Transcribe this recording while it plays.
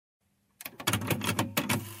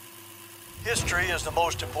History is the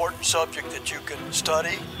most important subject that you can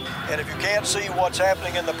study, and if you can't see what's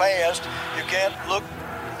happening in the past, you can't look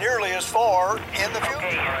nearly as far in the future.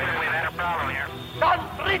 Okay, yes, we've had a problem here.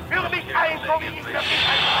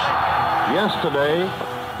 Yesterday,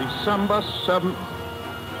 December 7th,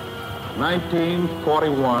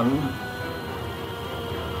 1941,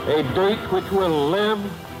 a date which will live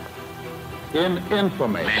in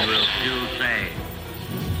infamy. Men will still say,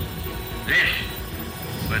 this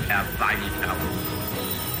was our mighty power.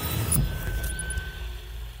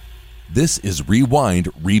 This is Rewind,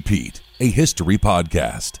 Repeat, a history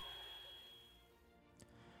podcast.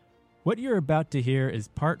 What you're about to hear is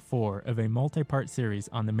part 4 of a multi-part series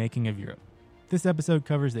on the making of Europe. This episode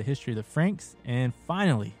covers the history of the Franks and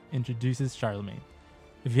finally introduces Charlemagne.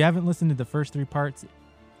 If you haven't listened to the first 3 parts,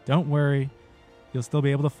 don't worry, you'll still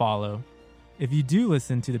be able to follow. If you do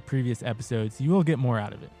listen to the previous episodes, you will get more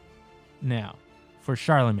out of it. Now, for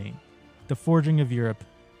Charlemagne, the Forging of Europe,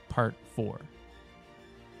 part 4.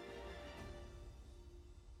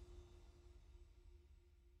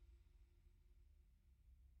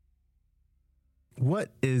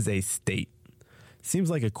 What is a state?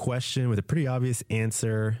 Seems like a question with a pretty obvious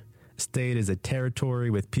answer. A state is a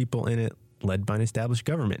territory with people in it led by an established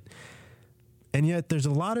government. And yet there's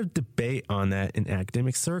a lot of debate on that in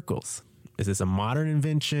academic circles. Is this a modern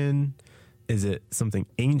invention? Is it something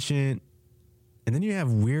ancient? And then you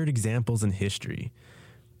have weird examples in history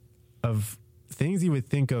of things you would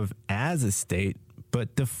think of as a state,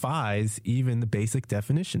 but defies even the basic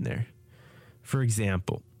definition there. For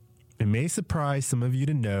example, it may surprise some of you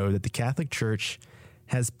to know that the Catholic Church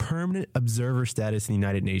has permanent observer status in the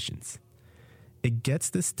United Nations. It gets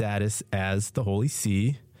the status as the Holy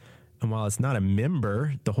See, and while it's not a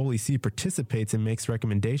member, the Holy See participates and makes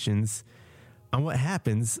recommendations on what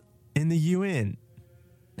happens in the UN.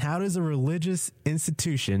 How does a religious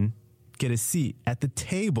institution get a seat at the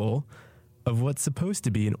table of what's supposed to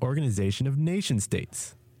be an organization of nation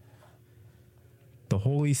states? The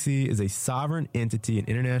Holy See is a sovereign entity in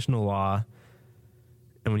international law.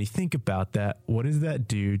 And when you think about that, what does that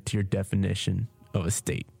do to your definition of a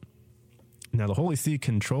state? Now, the Holy See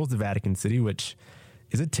controls the Vatican City, which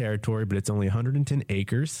is a territory, but it's only 110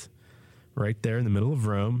 acres right there in the middle of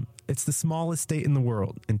Rome. It's the smallest state in the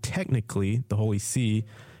world. And technically, the Holy See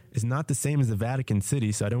is not the same as the Vatican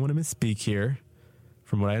City, so I don't want to misspeak here.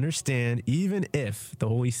 From what I understand, even if the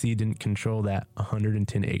Holy See didn't control that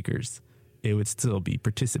 110 acres, it would still be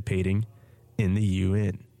participating in the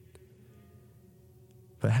UN.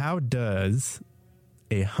 But how does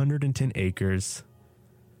 110 acres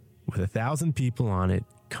with 1,000 people on it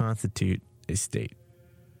constitute a state?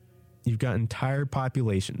 You've got entire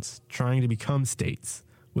populations trying to become states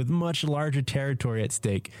with much larger territory at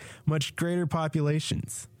stake, much greater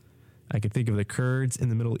populations. I can think of the Kurds in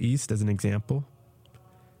the Middle East as an example.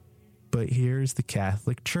 But here's the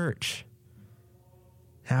Catholic Church.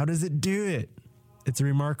 How does it do it? It's a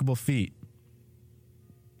remarkable feat.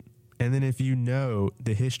 And then if you know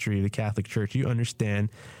the history of the Catholic Church, you understand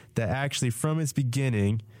that actually from its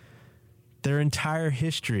beginning, their entire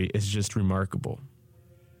history is just remarkable.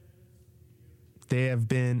 They have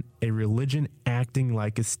been a religion acting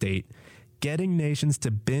like a state, getting nations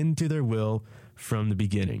to bend to their will from the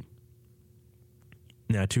beginning.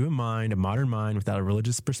 Now, to a modern mind without a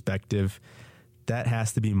religious perspective, that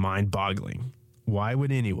has to be mind-boggling. Why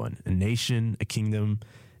would anyone, a nation, a kingdom,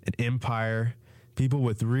 an empire, people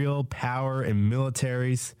with real power and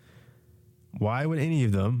militaries, why would any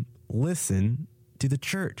of them listen to the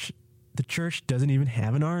church? The church doesn't even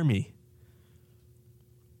have an army.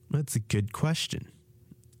 That's a good question.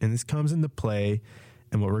 And this comes into play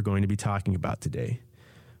in what we're going to be talking about today.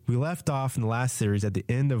 We left off in the last series at the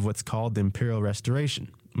end of what's called the Imperial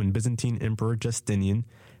Restoration, when Byzantine Emperor Justinian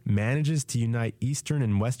manages to unite eastern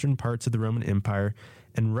and western parts of the Roman Empire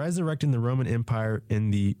and resurrecting the Roman Empire in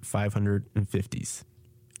the 550s.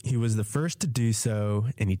 He was the first to do so,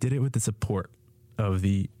 and he did it with the support of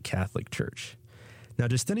the Catholic Church. Now,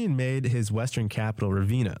 Justinian made his western capital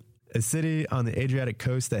Ravenna, a city on the Adriatic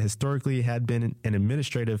coast that historically had been an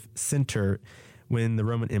administrative center when the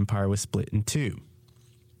Roman Empire was split in two.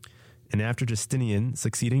 And after Justinian,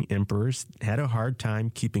 succeeding emperors had a hard time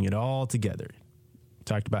keeping it all together.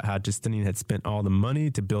 Talked about how Justinian had spent all the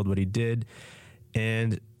money to build what he did,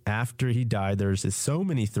 and after he died, there was just so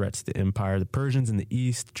many threats to the empire: the Persians in the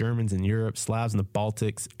east, Germans in Europe, Slavs in the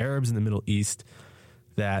Baltics, Arabs in the Middle East,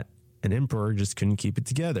 that an emperor just couldn't keep it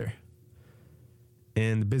together.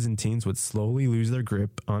 And the Byzantines would slowly lose their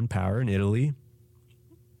grip on power in Italy.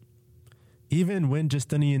 Even when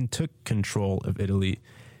Justinian took control of Italy,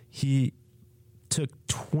 he took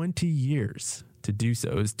 20 years to do so.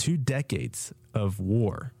 It was 2 decades of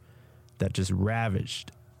war that just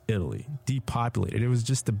ravaged Italy, depopulated. It was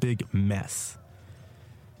just a big mess.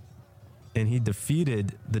 And he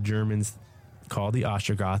defeated the Germans called the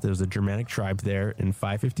Ostrogoths. There was a Germanic tribe there in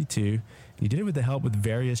 552. He did it with the help of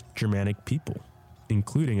various Germanic people,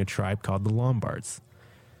 including a tribe called the Lombards.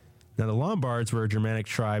 Now, the Lombards were a Germanic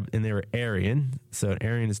tribe, and they were Arian. So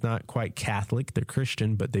Arian is not quite Catholic. They're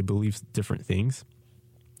Christian, but they believe different things.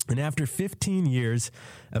 And after 15 years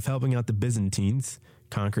of helping out the Byzantines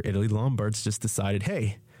conquer Italy, the Lombards just decided,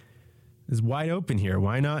 hey, it's wide open here.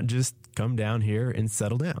 Why not just come down here and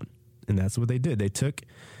settle down? And that's what they did. They took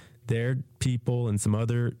their people and some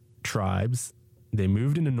other tribes. They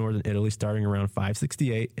moved into northern Italy starting around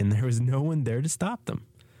 568, and there was no one there to stop them.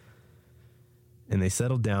 And they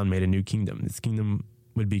settled down, made a new kingdom. This kingdom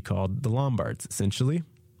would be called the Lombards, essentially.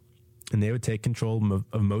 And they would take control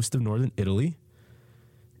of most of northern Italy.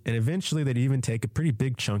 And eventually they'd even take a pretty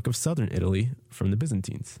big chunk of southern Italy from the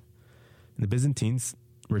Byzantines. And the Byzantines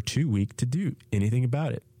were too weak to do anything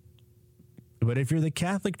about it. But if you're the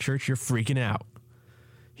Catholic Church, you're freaking out.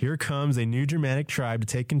 Here comes a new Germanic tribe to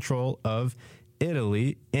take control of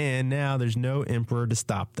Italy, and now there's no emperor to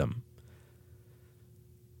stop them.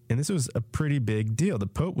 And this was a pretty big deal. The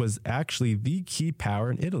Pope was actually the key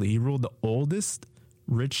power in Italy. He ruled the oldest,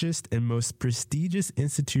 richest, and most prestigious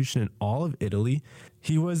institution in all of Italy.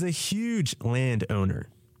 He was a huge landowner.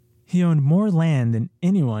 He owned more land than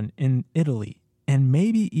anyone in Italy, and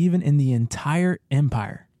maybe even in the entire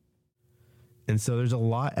empire. And so there's a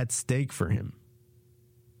lot at stake for him.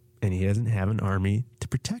 And he doesn't have an army to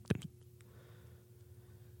protect him.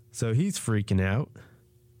 So he's freaking out.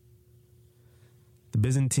 The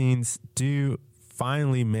Byzantines do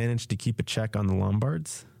finally manage to keep a check on the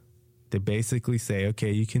Lombards. They basically say,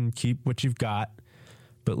 okay, you can keep what you've got,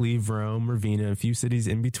 but leave Rome, Ravenna, and a few cities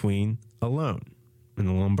in between alone. And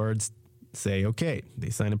the Lombards say, okay,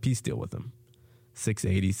 they sign a peace deal with them.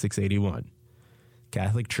 680, 681.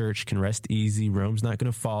 Catholic Church can rest easy. Rome's not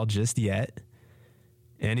going to fall just yet.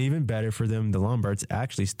 And even better for them, the Lombards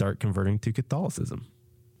actually start converting to Catholicism.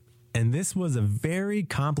 And this was a very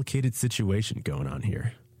complicated situation going on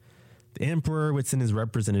here. The emperor would send his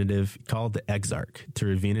representative called the exarch to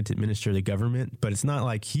Ravenna to administer the government, but it's not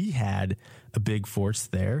like he had a big force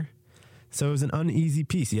there. So it was an uneasy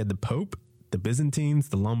peace. You had the Pope, the Byzantines,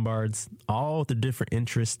 the Lombards, all with their different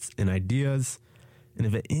interests and ideas. And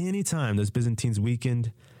if at any time those Byzantines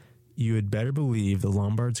weakened, you had better believe the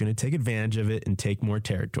Lombards are going to take advantage of it and take more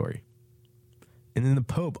territory. And then the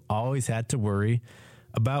Pope always had to worry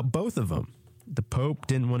about both of them. The Pope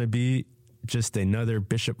didn't want to be just another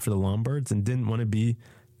bishop for the Lombards and didn't want to be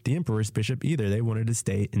the emperor's bishop either. They wanted to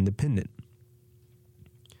stay independent.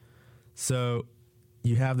 So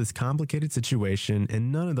you have this complicated situation,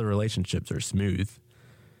 and none of the relationships are smooth.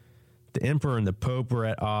 The emperor and the Pope were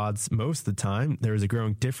at odds most of the time. There was a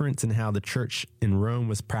growing difference in how the church in Rome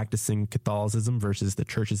was practicing Catholicism versus the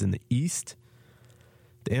churches in the East.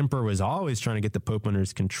 The emperor was always trying to get the Pope under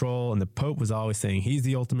his control, and the Pope was always saying he's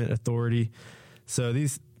the ultimate authority. So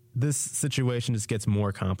this situation just gets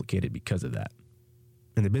more complicated because of that.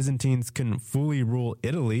 And the Byzantines couldn't fully rule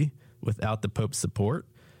Italy without the Pope's support.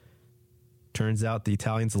 Turns out the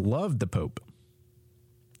Italians loved the Pope.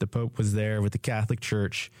 The Pope was there with the Catholic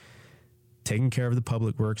Church, taking care of the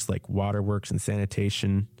public works like waterworks and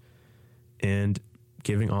sanitation, and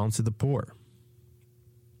giving alms to the poor.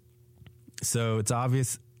 So it's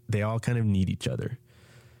obvious they all kind of need each other.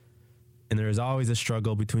 And there is always a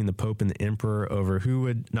struggle between the Pope and the Emperor over who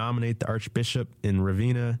would nominate the Archbishop in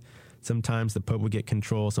Ravenna. Sometimes the Pope would get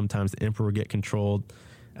control, sometimes the Emperor would get controlled.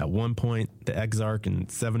 At one point, the Exarch in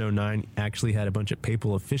 709 actually had a bunch of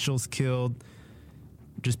papal officials killed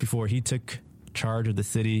just before he took charge of the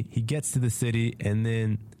city. He gets to the city, and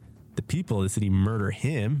then the people of the city murder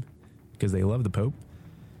him because they love the Pope.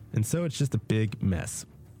 And so it's just a big mess.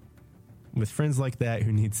 With friends like that,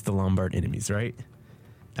 who needs the Lombard enemies, right?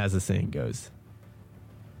 As the saying goes.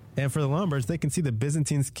 And for the Lombards, they can see the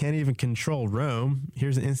Byzantines can't even control Rome.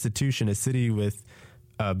 Here's an institution, a city with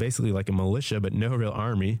basically like a militia, but no real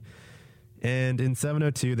army. And in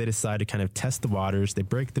 702, they decide to kind of test the waters. They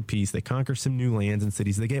break the peace. They conquer some new lands and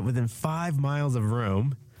cities. They get within 5 miles of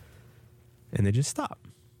Rome, and they just stop.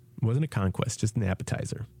 It wasn't a conquest, just an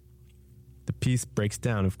appetizer. The peace breaks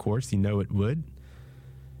down, of course. You know it would.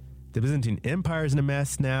 The Byzantine Empire is in a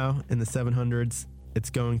mess now in the 700s. It's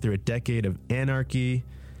going through a decade of anarchy.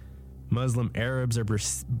 Muslim Arabs are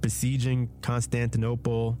besieging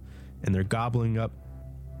Constantinople, and they're gobbling up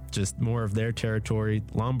just more of their territory.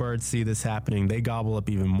 Lombards see this happening. They gobble up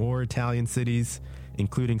even more Italian cities,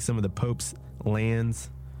 including some of the Pope's lands.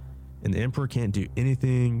 and the emperor can't do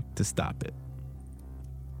anything to stop it.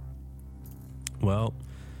 Well,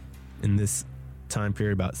 in this time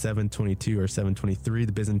period, about 722 or 723,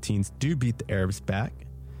 the Byzantines do beat the Arabs back.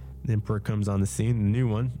 The emperor comes on the scene, a new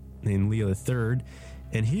one named Leo III,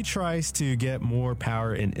 and he tries to get more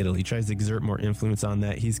power in Italy. He tries to exert more influence on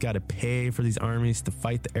that. He's got to pay for these armies to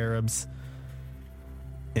fight the Arabs,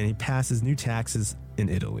 and he passes new taxes in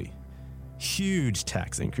Italy. Huge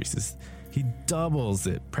tax increases. He doubles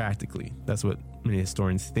it practically. That's what many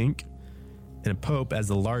historians think. And a pope, as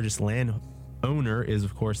the largest landowner, is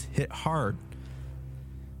of course hit hard.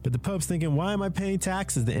 But the pope's thinking, why am I paying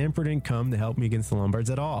taxes? The emperor didn't come to help me against the Lombards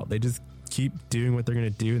at all. They just keep doing what they're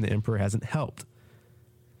going to do, and the emperor hasn't helped.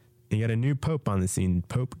 And you got a new pope on the scene,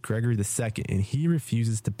 Pope Gregory II, and he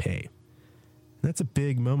refuses to pay. And that's a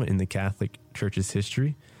big moment in the Catholic Church's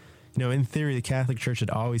history. You know, in theory, the Catholic Church had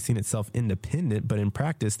always seen itself independent, but in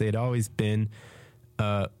practice, they had always been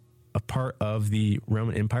a part of the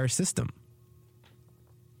Roman Empire system.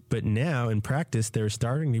 But now, in practice, they're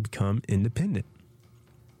starting to become independent.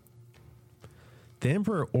 The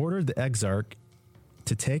emperor ordered the exarch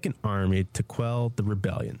to take an army to quell the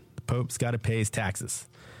rebellion. The pope's got to pay his taxes.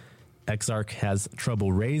 Exarch has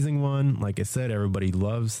trouble raising one. Like I said, everybody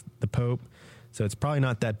loves the pope, so it's probably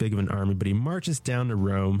not that big of an army, but he marches down to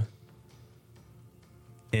Rome.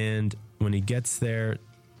 And when he gets there,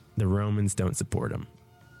 the Romans don't support him.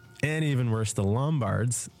 And even worse, the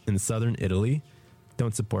Lombards in southern Italy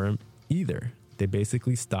don't support him either. They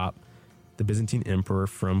basically stop the Byzantine emperor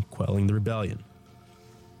from quelling the rebellion.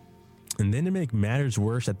 And then to make matters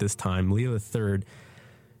worse at this time, Leo III,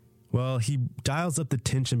 well, he dials up the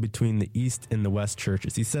tension between the East and the West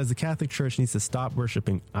churches. He says the Catholic Church needs to stop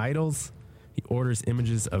worshiping idols. He orders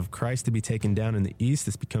images of Christ to be taken down in the East.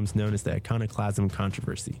 This becomes known as the iconoclasm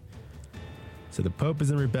controversy. So the Pope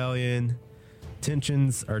is in rebellion.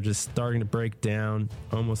 Tensions are just starting to break down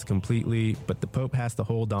almost completely, but the Pope has to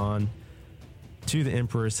hold on to the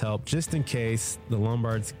Emperor's help just in case the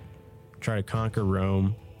Lombards try to conquer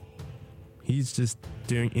Rome. He's just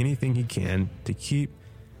doing anything he can to keep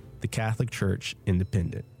the Catholic Church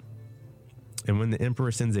independent. And when the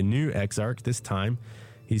Emperor sends a new exarch, this time,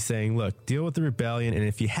 he's saying, look, deal with the rebellion, and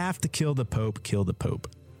if you have to kill the Pope, kill the Pope.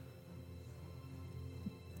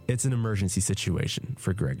 It's an emergency situation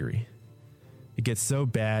for Gregory. It gets so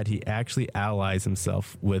bad, he actually allies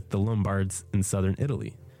himself with the Lombards in southern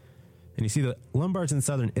Italy. And you see, the Lombards in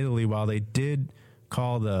southern Italy, while they did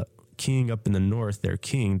call the king up in the north their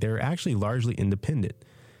king, they're actually largely independent.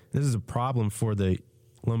 This is a problem for the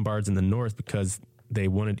Lombards in the north because they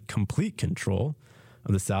wanted complete control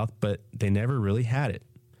of the south, but they never really had it.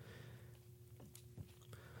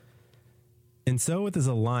 And so with this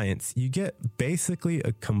alliance, you get basically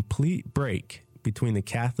a complete break between the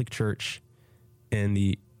Catholic Church and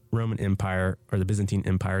the Roman Empire or the Byzantine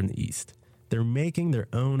Empire in the East. They're making their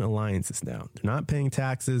own alliances now. They're not paying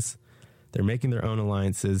taxes. They're making their own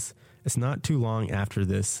alliances. It's not too long after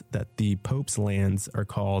this that the Pope's lands are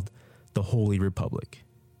called the Holy Republic.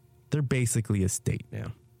 They're basically a state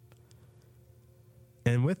now.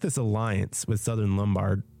 And with this alliance with Southern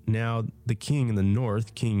Lombard, now the king in the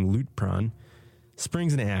north, King Liutprand,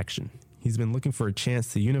 springs into action. He's been looking for a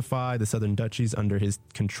chance to unify the southern duchies under his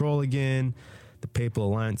control again. The Papal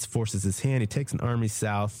Alliance forces his hand. He takes an army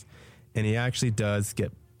south, and he actually does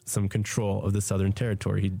get some control of the southern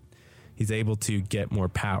territory. He's able to get more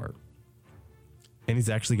power. And he's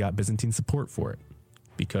actually got Byzantine support for it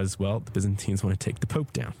because, well, the Byzantines want to take the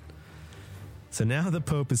Pope down. So now the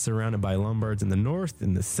Pope is surrounded by Lombards in the north,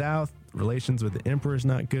 in the south. Relations with the emperor is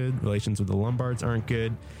not good. Relations with the Lombards aren't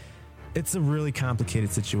good. It's a really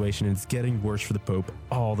complicated situation, and it's getting worse for the Pope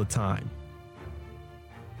all the time.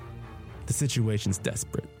 The situation's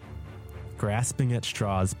desperate. Grasping at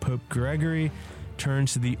straws, Pope Gregory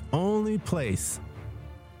turns to the only place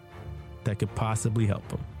that could possibly help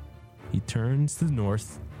him. He turns to the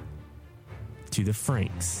north, to the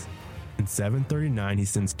Franks. In 739, he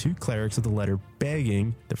sends 2 clerics with a letter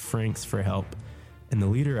begging the Franks for help, and the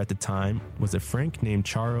leader at the time was a Frank named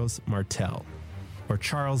Charles Martel, or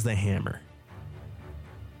Charles the Hammer.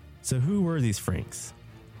 So who were these Franks?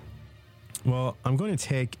 Well, I'm going to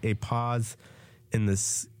take a pause in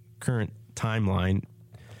this current timeline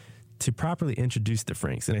to properly introduce the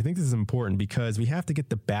Franks. And I think this is important because we have to get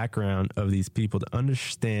the background of these people to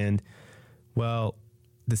understand, well,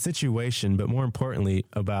 the situation, but more importantly,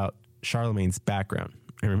 about Charlemagne's background.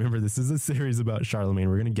 And remember, this is a series about Charlemagne.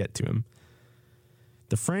 We're going to get to him.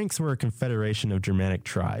 The Franks were a confederation of Germanic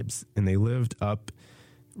tribes, and they lived up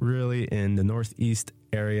really in the northeast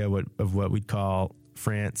area of what we'd call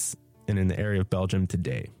France and in the area of Belgium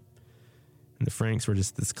today. And the Franks were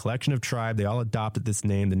just this collection of tribe. They all adopted this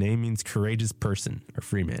name. The name means courageous person or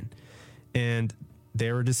free man. And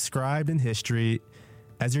they were described in history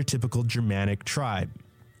as your typical Germanic tribe,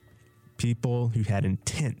 people who had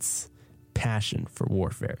intense passion for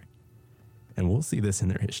warfare. And we'll see this in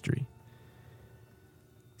their history.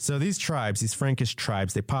 So these tribes, these Frankish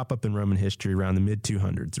tribes, they pop up in Roman history around the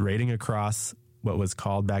mid-200s, raiding across what was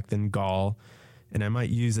called back then Gaul. And I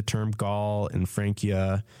might use the term Gaul and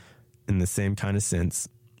Francia in the same kind of sense.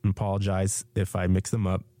 Apologize if I mix them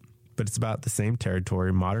up, but it's about the same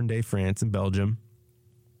territory, modern-day France and Belgium.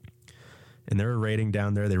 And they were raiding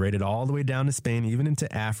down there. They raided all the way down to Spain, even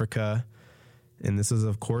into Africa. And this was,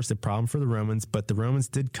 of course, a problem for the Romans, but the Romans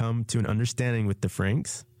did come to an understanding with the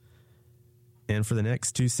Franks. And for the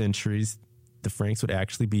next 2 centuries, the Franks would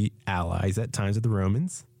actually be allies at times of the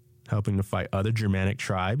Romans, helping to fight other Germanic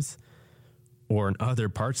tribes or in other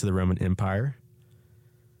parts of the Roman Empire.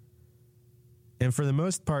 And for the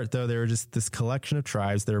most part, though, they were just this collection of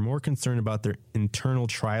tribes that are more concerned about their internal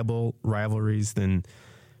tribal rivalries than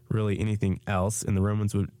really anything else. And the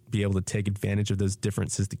Romans would be able to take advantage of those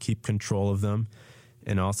differences to keep control of them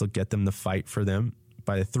and also get them to fight for them.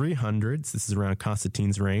 By the 300s, this is around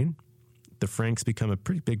Constantine's reign, the Franks become a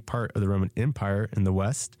pretty big part of the Roman Empire in the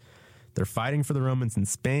West. They're fighting for the Romans in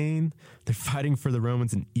Spain. They're fighting for the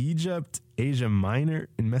Romans in Egypt, Asia Minor,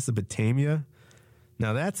 and Mesopotamia.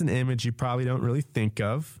 Now, that's an image you probably don't really think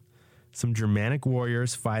of. Some Germanic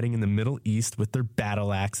warriors fighting in the Middle East with their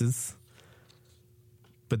battle axes.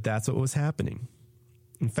 But that's what was happening.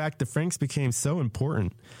 In fact, the Franks became so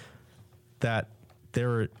important that there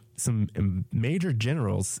were some major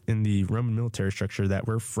generals in the Roman military structure that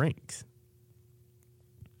were Franks.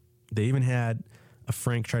 They even had a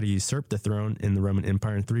Frank try to usurp the throne in the Roman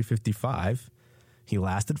Empire in 355. He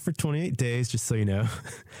lasted for 28 days, just so you know.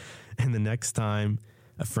 And the next time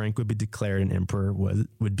a Frank would be declared an emperor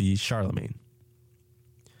would be Charlemagne.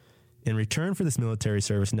 In return for this military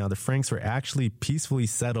service, now the Franks were actually peacefully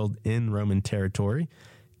settled in Roman territory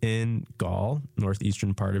in Gaul,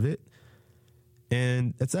 northeastern part of it.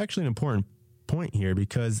 And it's actually an important point here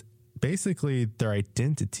because basically their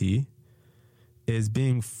identity is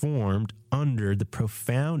being formed under the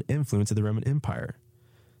profound influence of the Roman Empire.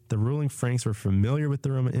 The ruling Franks were familiar with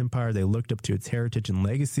the Roman Empire. They looked up to its heritage and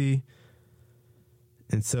legacy.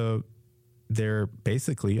 And so they're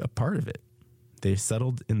basically a part of it. They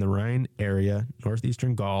settled in the Rhine area,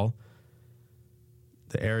 northeastern Gaul.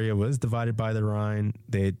 The area was divided by the Rhine.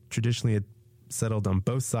 They traditionally had settled on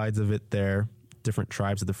both sides of it there, different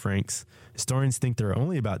tribes of the Franks. Historians think there are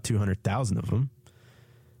only about 200,000 of them.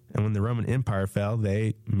 And when the Roman Empire fell,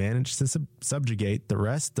 they managed to subjugate the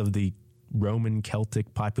rest of the Roman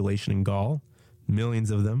Celtic population in Gaul,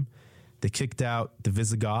 millions of them. They kicked out the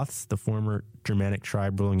Visigoths, the former Germanic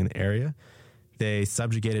tribe ruling in the area. They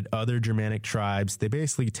subjugated other Germanic tribes. They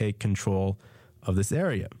basically take control of this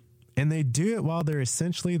area. And they do it while they're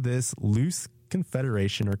essentially this loose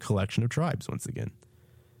confederation or collection of tribes once again.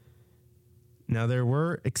 Now, there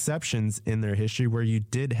were exceptions in their history where you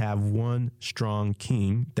did have one strong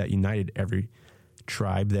king that united every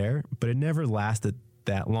tribe there, but it never lasted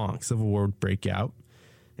that long. Civil war would break out,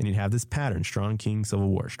 and you'd have this pattern, strong king, civil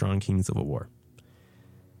war, strong king, civil war.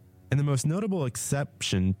 And the most notable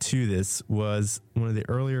exception to this was one of the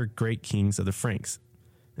earlier great kings of the Franks,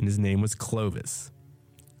 and his name was Clovis.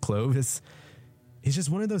 Clovis, he's just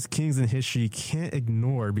one of those kings in history you can't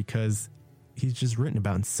ignore because he's just written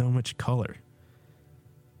about in so much color.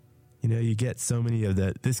 You know, you get so many of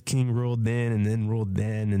this king ruled then, and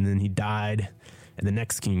then he died, and the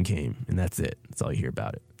next king came, and that's it. That's all you hear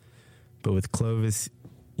about it. But with Clovis,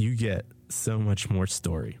 you get so much more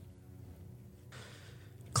story.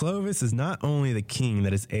 Clovis is not only the king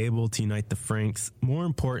that is able to unite the Franks, more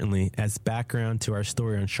importantly, as background to our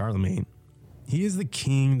story on Charlemagne, he is the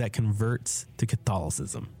king that converts to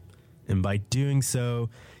Catholicism. And by doing so,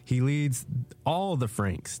 he leads all the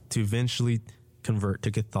Franks to eventually convert to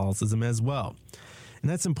Catholicism as well. And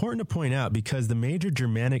that's important to point out because the major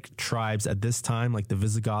Germanic tribes at this time, like the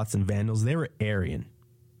Visigoths and Vandals, they were Arian.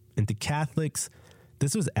 And to Catholics,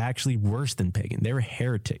 this was actually worse than pagan. They were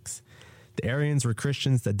heretics. The Arians were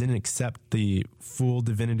Christians that didn't accept the full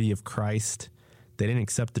divinity of Christ. They didn't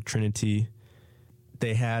accept the Trinity.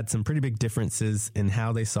 They had some pretty big differences in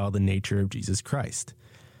how they saw the nature of Jesus Christ.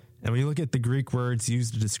 And when you look at the Greek words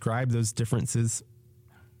used to describe those differences,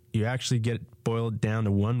 you actually get boiled down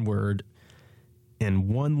to one word and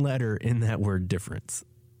one letter in that word difference.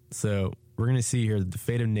 So we're going to see here that the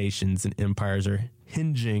fate of nations and empires are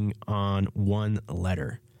hinging on one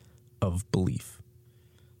letter of belief.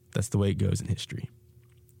 That's the way it goes in history.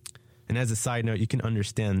 And as a side note, you can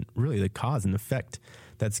understand really the cause and effect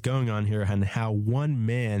that's going on here and how one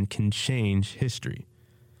man can change history.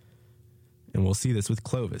 And we'll see this with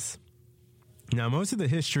Clovis. Now, most of the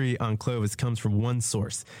history on Clovis comes from one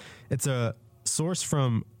source. It's a source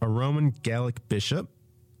from a Roman Gallic bishop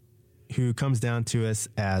who comes down to us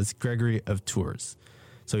as Gregory of Tours.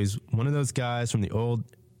 So he's one of those guys from the old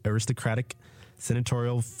aristocratic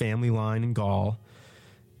senatorial family line in Gaul,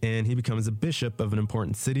 and he becomes a bishop of an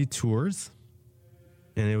important city, Tours.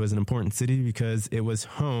 And it was an important city because it was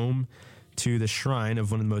home to the shrine of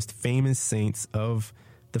one of the most famous saints of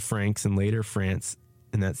the Franks and later France,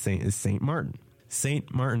 and that saint is Saint Martin.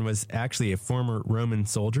 Saint Martin was actually a former Roman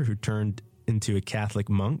soldier who turned into a Catholic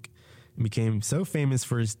monk and became so famous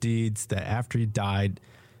for his deeds that after he died,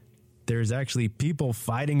 there's actually people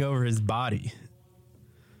fighting over his body.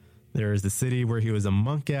 There is the city where he was a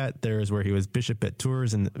monk at, there is where he was bishop at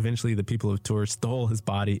Tours, and eventually the people of Tours stole his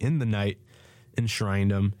body in the night,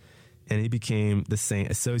 enshrined him, and he became the saint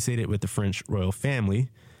associated with the French royal family,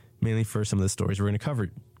 mainly for some of the stories we're going to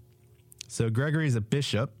cover. So Gregory is a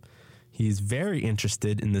bishop. He's very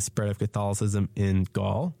interested in the spread of Catholicism in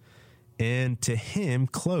Gaul, and to him,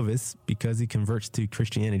 Clovis, because he converts to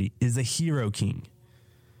Christianity, is a hero king.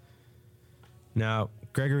 Now,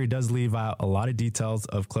 Gregory does leave out a lot of details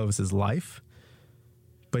of Clovis's life,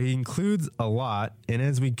 but he includes a lot, and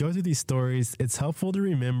as we go through these stories, it's helpful to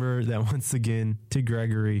remember that once again, to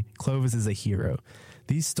Gregory, Clovis is a hero.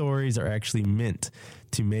 These stories are actually meant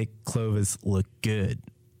to make Clovis look good,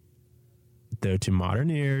 though to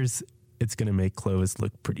modern ears, it's going to make Clovis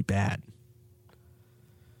look pretty bad.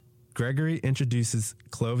 Gregory introduces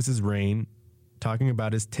Clovis's reign, talking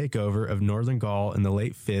about his takeover of northern Gaul in the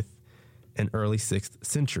late 5th and early 6th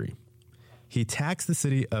century. He taxed the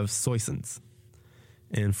city of Soissons.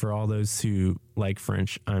 And for all those who like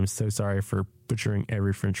French, I'm so sorry for butchering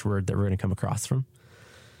every French word that we're going to come across from.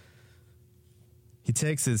 He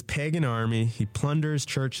takes his pagan army, he plunders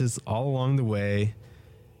churches all along the way,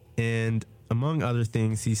 and among other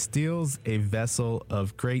things, he steals a vessel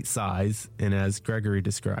of great size and, as Gregory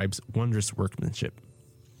describes, wondrous workmanship.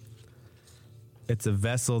 It's a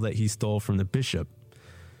vessel that he stole from the bishop,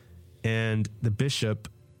 and the bishop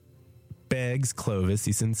begs Clovis,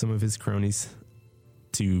 he sends some of his cronies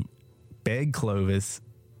to beg Clovis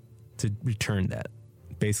to return that.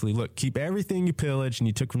 Basically, look, keep everything you pillaged and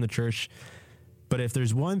you took from the church, but if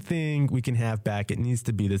there's one thing we can have back, it needs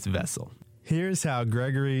to be this vessel. Here's how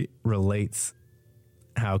Gregory relates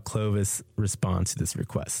how Clovis responds to this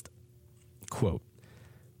request. Quote,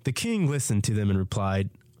 "The king listened to them and replied,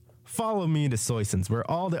 'Follow me to Soissons, where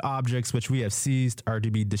all the objects which we have seized are to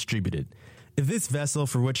be distributed. If this vessel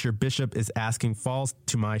for which your bishop is asking falls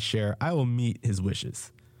to my share, I will meet his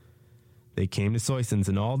wishes.' They came to Soissons,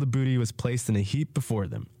 and all the booty was placed in a heap before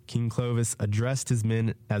them. King Clovis addressed his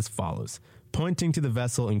men as follows, pointing to the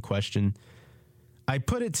vessel in question, 'I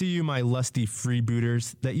put it to you, my lusty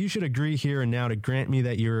freebooters, that you should agree here and now to grant me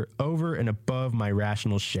that you're over and above my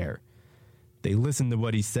rational share.' They listened to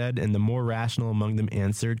what he said, and the more rational among them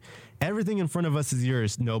answered, 'Everything in front of us is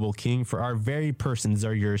yours, noble king, for our very persons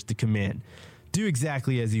are yours to command. Do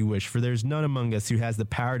exactly as you wish, for there's none among us who has the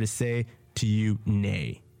power to say to you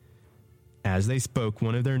nay.' As they spoke,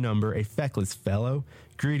 one of their number, a feckless fellow,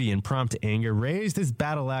 greedy and prompt to anger, raised his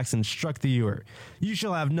battle axe and struck the ewer. 'You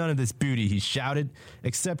shall have none of this booty,' he shouted,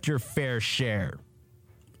 'except your fair share.'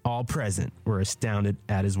 All present were astounded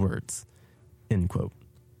at his words." End quote.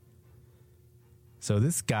 So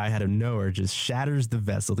this guy out of nowhere just shatters the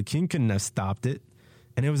vessel. The king couldn't have stopped it,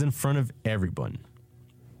 and it was in front of everyone.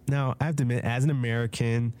 Now, I have to admit, as an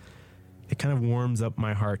American, it kind of warms up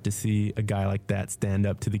my heart to see a guy like that stand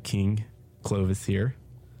up to the king, Clovis here.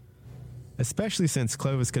 Especially since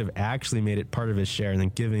Clovis could have actually made it part of his share and then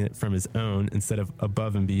given it from his own instead of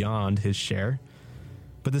above and beyond his share.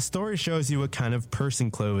 But the story shows you what kind of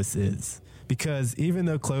person Clovis is. Because even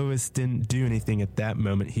though Clovis didn't do anything at that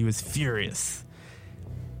moment, he was furious.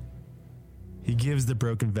 He gives the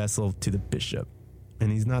broken vessel to the bishop.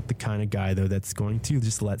 And he's not the kind of guy, though, that's going to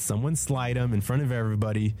just let someone slide him in front of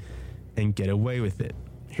everybody and get away with it.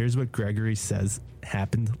 Here's what Gregory says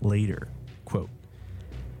happened later. Quote,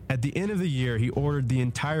 "At the end of the year, he ordered the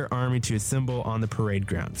entire army to assemble on the parade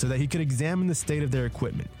ground so that he could examine the state of their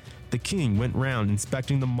equipment. The king went round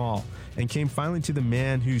inspecting them all and came finally to the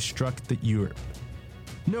man who struck the ewer.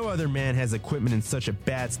 'No other man has equipment in such a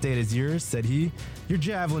bad state as yours,' said he. 'Your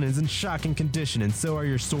javelin is in shocking condition, and so are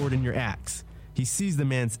your sword and your axe.' He seized the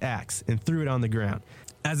man's axe and threw it on the ground.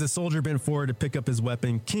 As the soldier bent forward to pick up his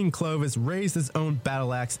weapon, King Clovis raised his own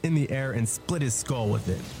battle axe in the air and split his skull with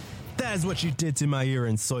it. 'That is what you did to my ewer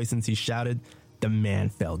in Soissons,' he shouted. the man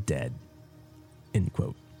fell dead. End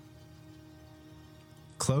quote.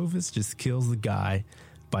 Clovis just kills the guy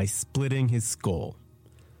by splitting his skull.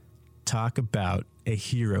 Talk about a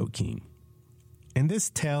hero king. And this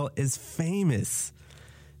tale is famous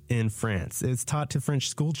in France. It's taught to French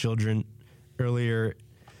school children earlier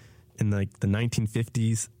in the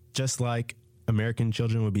 1950s, just like American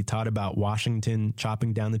children would be taught about Washington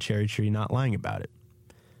chopping down the cherry tree, not lying about it.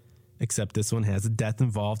 Except this one has a death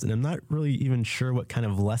involved, and I'm not really even sure what kind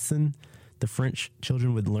of lesson the French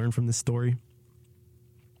children would learn from this story.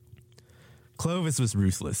 Clovis was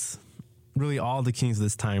ruthless. Really, all the kings of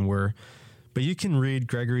this time were. But you can read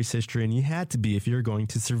Gregory's history, and you had to be if you're going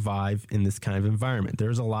to survive in this kind of environment.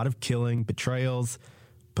 There's a lot of killing, betrayals,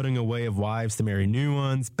 putting away of wives to marry new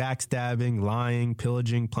ones, backstabbing, lying,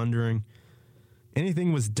 pillaging, plundering.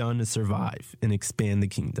 Anything was done to survive and expand the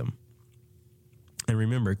kingdom. And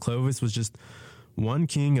remember, Clovis was just one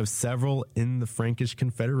king of several in the Frankish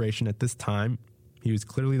Confederation at this time. He was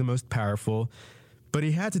clearly the most powerful, but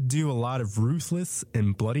he had to do a lot of ruthless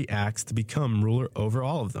and bloody acts to become ruler over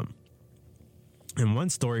all of them. In one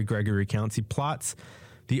story Gregory recounts, he plots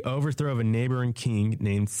the overthrow of a neighboring king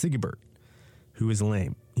named Sigebert, who is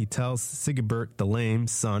lame. He tells Sigebert the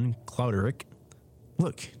lame's son, Cloderic,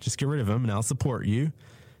 "Look, just get rid of him and I'll support you."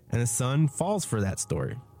 And his son falls for that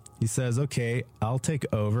story. He says, "Okay, I'll take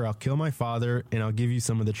over, I'll kill my father, and I'll give you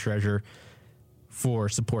some of the treasure for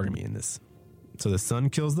supporting me in this." So the son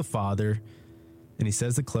kills the father, and he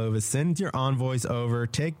says to Clovis, "Send your envoys over,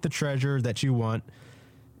 take the treasure that you want."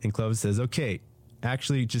 And Clovis says, "Okay,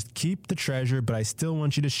 actually just keep the treasure, but I still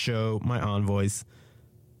want you to show my envoys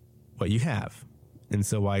what you have." And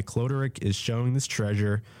so while Cloderic is showing this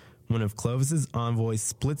treasure, one of Clovis's envoys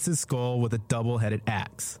splits his skull with a double-headed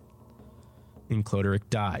axe, and Cloderic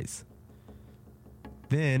dies.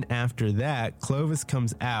 Then after that, Clovis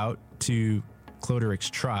comes out to Cloderic's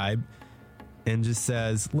tribe and just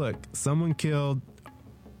says, "Look, someone killed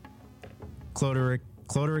Cloderic.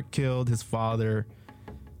 Cloderic killed his father,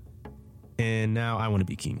 and now I want to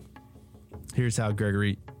be king." Here's how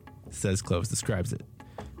Gregory says Clovis describes it.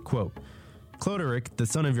 Quote, "Cloderic, the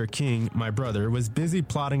son of your king, my brother, was busy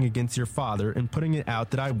plotting against your father and putting it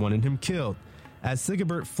out that I wanted him killed. As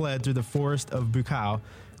Sigebert fled through the forest of Buchau,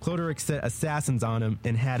 Cloderic set assassins on him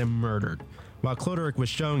and had him murdered. While Cloderic was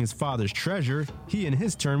showing his father's treasure, he in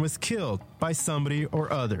his turn was killed by somebody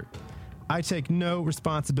or other. I take no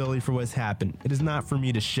responsibility for what has happened. It is not for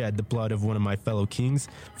me to shed the blood of one of my fellow kings,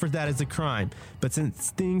 for that is a crime. But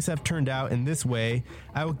since things have turned out in this way,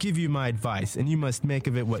 I will give you my advice, and you must make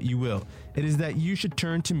of it what you will. It is that you should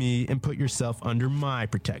turn to me and put yourself under my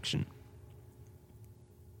protection."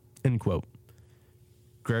 End quote.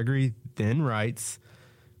 Gregory then writes,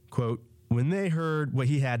 quote, "When they heard what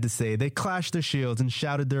he had to say, they clashed their shields and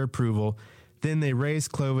shouted their approval. Then they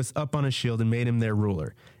raised Clovis up on a shield and made him their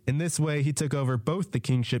ruler. In this way, he took over both the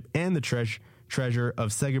kingship and the treasure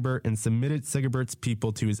of Sigebert and submitted Sigebert's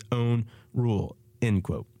people to his own rule." End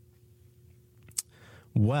quote.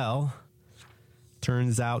 Well,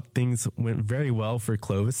 turns out things went very well for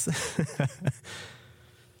Clovis.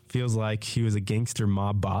 Feels like he was a gangster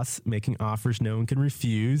mob boss, making offers no one could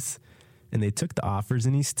refuse, and they took the offers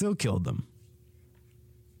and he still killed them.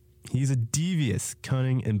 He's a devious,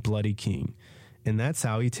 cunning, and bloody king, and that's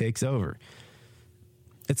how he takes over.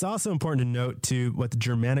 It's also important to note, too, what the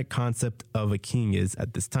Germanic concept of a king is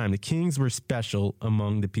at this time. The kings were special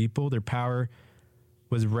among the people. Their power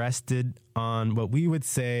was rested on what we would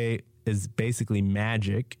say is basically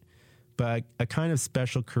magic, but a kind of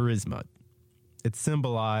special charisma. It's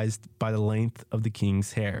symbolized by the length of the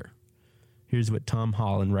king's hair. Here's what Tom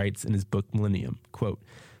Holland writes in his book Millennium, quote,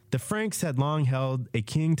 "The Franks had long held a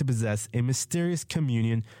king to possess a mysterious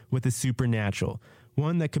communion with the supernatural,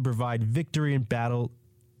 one that could provide victory in battle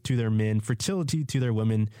to their men, fertility to their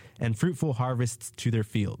women, and fruitful harvests to their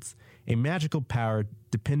fields. A magical power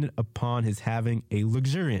dependent upon his having a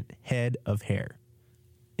luxuriant head of hair."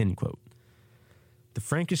 End quote. The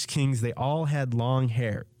Frankish kings, they all had long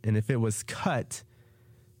hair, and if it was cut,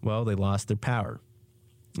 well, they lost their power.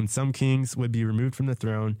 And some kings would be removed from the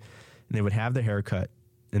throne, and they would have their hair cut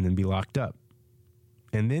and then be locked up.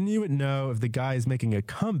 And then you would know if the guy is making a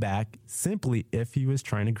comeback simply if he was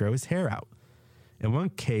trying to grow his hair out. In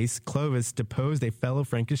one case, Clovis deposed a fellow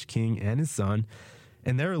Frankish king and his son,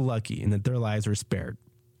 and they were lucky in that their lives were spared.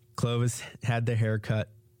 Clovis had their hair cut,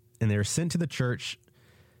 and they were sent to the church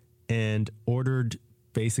and ordered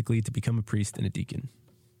basically to become a priest and a deacon.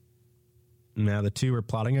 Now the two are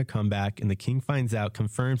plotting a comeback, and the king finds out,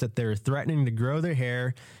 confirms that they're threatening to grow their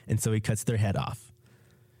hair, and so he cuts their head off.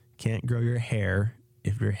 Can't grow your hair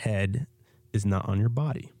if your head is not on your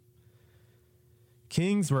body.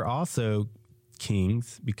 Kings were also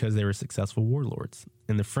kings because they were successful warlords.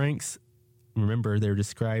 And the Franks, remember, they're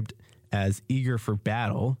described as eager for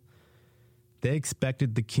battle. They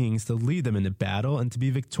expected the kings to lead them into battle and to be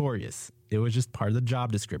victorious. It was just part of the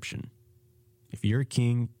job description. If you're a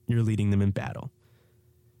king, you're leading them in battle.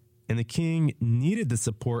 And the king needed the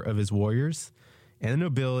support of his warriors and the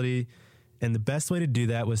nobility, and the best way to do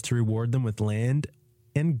that was to reward them with land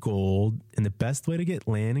and gold, and the best way to get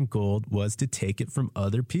land and gold was to take it from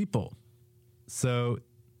other people. So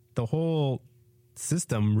the whole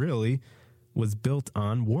system really was built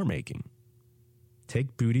on war making.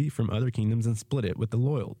 Take booty from other kingdoms and split it with the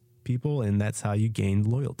loyal people, and that's how you gained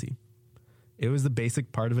loyalty. It was the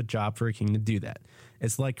basic part of a job for a king to do that.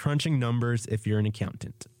 It's like crunching numbers if you're an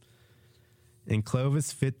accountant. And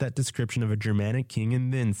Clovis fit that description of a Germanic king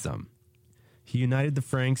and then some. He united the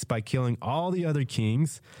Franks by killing all the other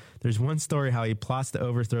kings. There's one story how he plots to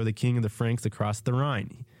overthrow the king of the Franks across the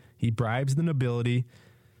Rhine. He bribes the nobility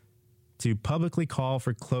to publicly call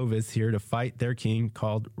for Clovis here to fight their king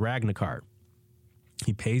called Ragnar.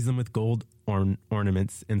 He pays them with gold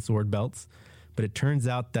ornaments and sword belts, but it turns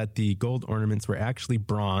out that the gold ornaments were actually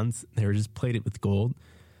bronze. They were just plated with gold.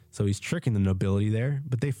 So he's tricking the nobility there,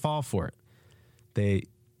 but they fall for it. They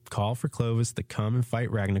call for Clovis to come and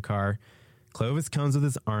fight Ragnar. Clovis comes with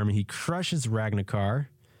his army. He crushes Ragnar.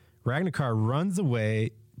 Ragnar runs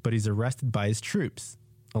away, but he's arrested by his troops,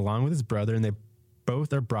 along with his brother, and they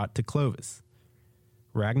both are brought to Clovis.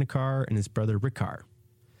 Ragnar and his brother Rickar.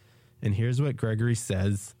 And here's what Gregory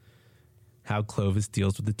says, how Clovis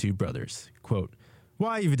deals with the two brothers. Quote,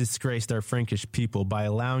 "Why you've disgraced our Frankish people by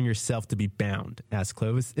allowing yourself to be bound?" asked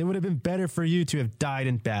Clovis. "It would have been better for you to have died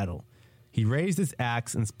in battle." He raised his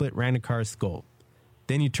axe and split Ragnar's skull.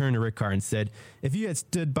 Then he turned to Rickar and said, "If you had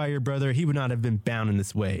stood by your brother, he would not have been bound in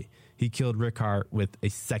this way." He killed Rickar with a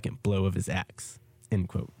second blow of his axe. End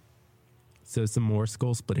quote. So some more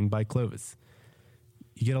skull splitting by Clovis.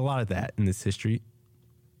 You get a lot of that in this history,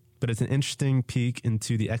 but it's an interesting peek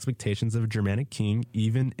into the expectations of a Germanic king,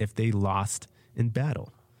 even if they lost in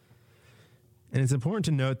battle. And it's important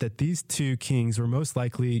to note that these two kings were most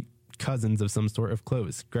likely cousins of some sort of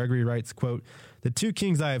Clovis. Gregory writes, quote, "The two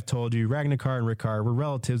kings I have told you, Ragnar and Rickar, were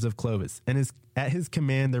relatives of Clovis, and at his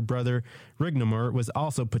command their brother Rignamur was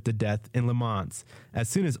also put to death in Le Mans. As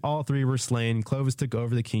soon as all three were slain, Clovis took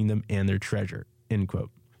over the kingdom and their treasure." End quote.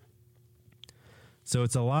 So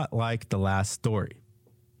it's a lot like the last story,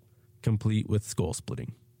 complete with skull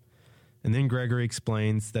splitting. And then Gregory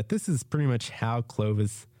explains that this is pretty much how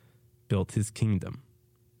Clovis built his kingdom.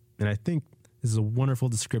 And I think this is a wonderful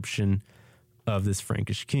description of this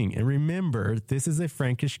Frankish king. And remember, this is a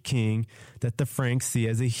Frankish king that the Franks see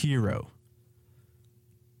as a hero.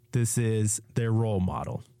 This is their role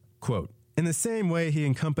model. Quote, "In the same way, he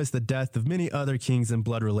encompassed the death of many other kings and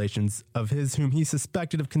blood relations of his whom he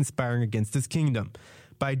suspected of conspiring against his kingdom.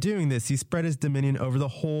 By doing this, he spread his dominion over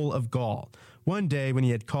the whole of Gaul. One day, when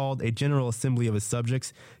he had called a general assembly of his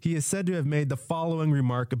subjects, he is said to have made the following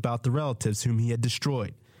remark about the relatives whom he had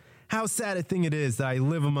destroyed. 'How sad a thing it is that I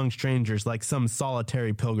live among strangers like some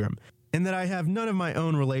solitary pilgrim, and that I have none of my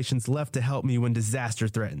own relations left to help me when disaster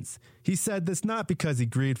threatens.' He said this not because he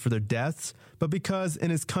grieved for their deaths, but because in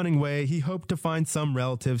his cunning way he hoped to find some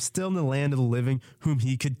relative still in the land of the living whom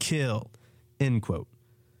he could kill." End quote.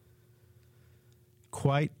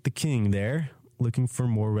 Quite the king there, looking for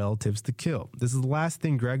more relatives to kill. This is the last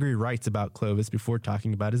thing Gregory writes about Clovis before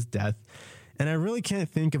talking about his death, and I really can't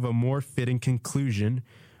think of a more fitting conclusion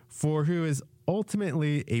for who is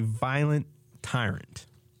ultimately a violent tyrant,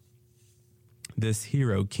 this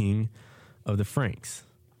hero king of the Franks.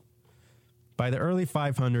 By the early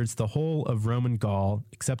 500s, the whole of Roman Gaul,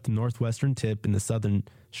 except the northwestern tip and the southern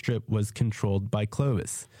strip, was controlled by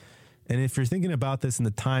Clovis. And if you're thinking about this in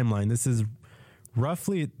the timeline, this is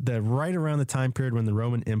roughly right around the time period when the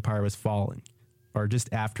Roman Empire was falling, or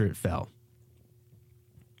just after it fell.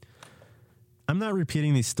 I'm not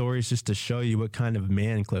repeating these stories just to show you what kind of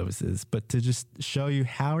man Clovis is, but to just show you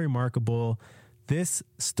how remarkable this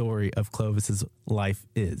story of Clovis's life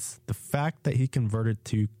is. The fact that he converted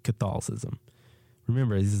to Catholicism.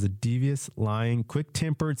 Remember, this is a devious, lying,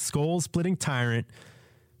 quick-tempered, skull-splitting tyrant,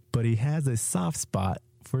 but he has a soft spot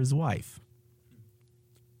for his wife.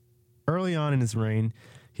 Early on in his reign,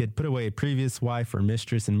 he had put away a previous wife or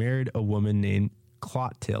mistress and married a woman named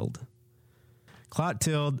Clotilde.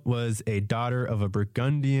 Clotilde was a daughter of a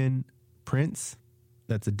Burgundian prince.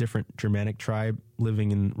 That's a different Germanic tribe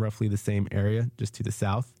living in roughly the same area, just to the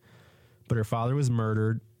south. But her father was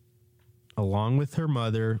murdered, along with her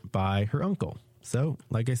mother, by her uncle. So,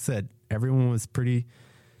 like I said, everyone was pretty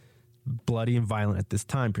bloody and violent at this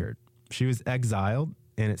time period. She was exiled,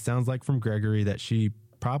 and it sounds like from Gregory that she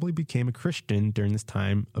probably became a Christian during this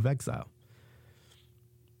time of exile.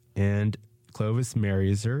 And Clovis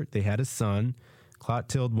marries her. They had a son.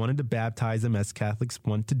 Clotilde wanted to baptize him, as Catholics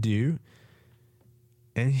want to do.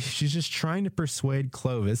 And she's just trying to persuade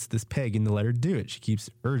Clovis, this pagan, to let her do it. She keeps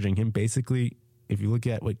urging him. Basically, if you look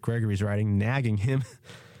at what Gregory's writing, nagging him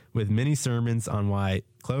with many sermons on why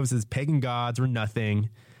Clovis's pagan gods were nothing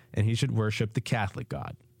and he should worship the Catholic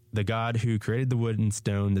God, the God who created the wood and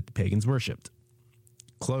stone that the pagans worshipped.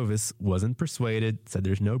 Clovis wasn't persuaded, said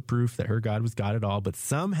there's no proof that her God was God at all, but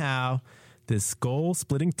somehow this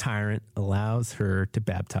skull-splitting tyrant allows her to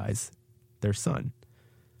baptize their son.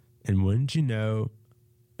 And wouldn't you know,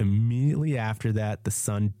 immediately after that, the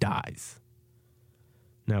son dies.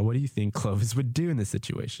 Now, what do you think Clovis would do in this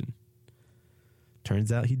situation?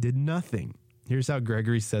 Turns out he did nothing. Here's how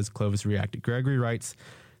Gregory says Clovis reacted. Gregory writes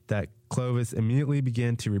that Clovis immediately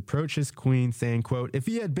began to reproach his queen, saying, quote, "If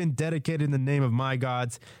he had been dedicated in the name of my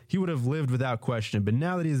gods, he would have lived without question. But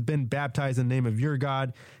now that he has been baptized in the name of your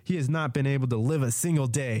God, he has not been able to live a single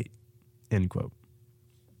day." End quote.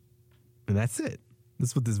 And that's it.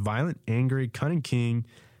 That's what this violent, angry, cunning king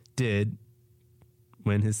did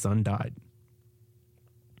when his son died.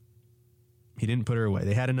 He didn't put her away.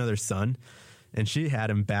 They had another son, and she had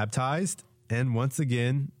him baptized. And once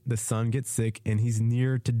again, the son gets sick, and he's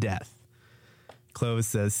near to death. Clovis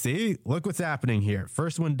says, "See, look what's happening here.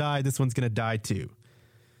 First one died, this one's going to die too."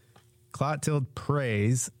 Clotilde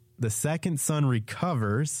prays. The second son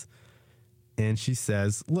recovers, and she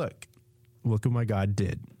says, look what my God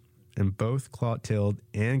did. And both Clotilde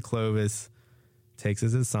and Clovis takes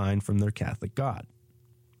as a sign from their Catholic God.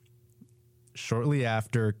 Shortly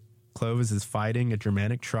after, Clovis is fighting a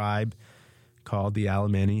Germanic tribe called the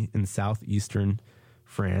Alemanni in southeastern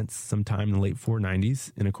France sometime in the late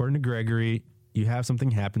 490s. And according to Gregory, you have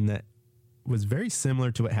something happen that was very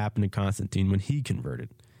similar to what happened to Constantine when he converted.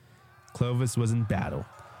 Clovis was in battle.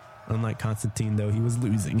 Unlike Constantine, though, he was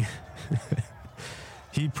losing.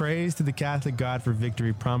 He prays to the Catholic God for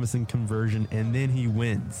victory, promising conversion, and then he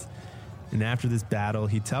wins. And after this battle,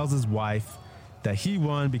 he tells his wife that he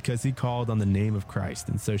won because he called on the name of Christ.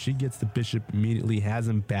 And so she gets the bishop immediately, has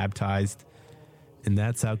him baptized, and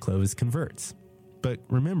that's how Clovis converts. But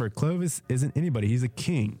remember, Clovis isn't anybody. He's a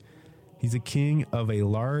king. He's a king of a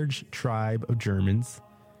large tribe of Germans.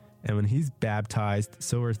 And when he's baptized,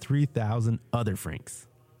 so are 3,000 other Franks,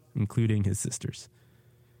 including his sisters.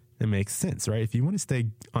 It makes sense, right? If you want to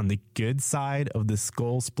stay on the good side of the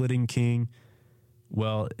skull-splitting king,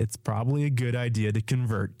 well, it's probably a good idea to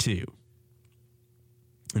convert too.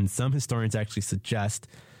 And some historians actually suggest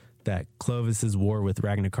that Clovis's war with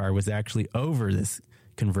Ragnar was actually over this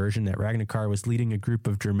conversion, that Ragnar was leading a group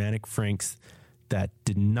of Germanic Franks that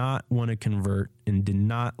did not want to convert and did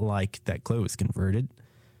not like that Clovis converted.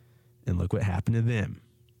 And look what happened to them.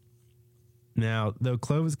 Now, though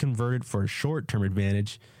Clovis converted for a short-term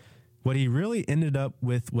advantage, what he really ended up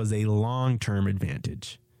with was a long-term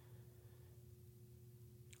advantage.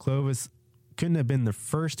 Clovis couldn't have been the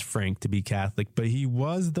first Frank to be Catholic, but he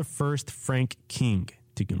was the first Frank king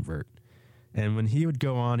to convert. And when he would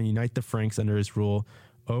go on and unite the Franks under his rule,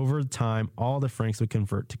 over time, all the Franks would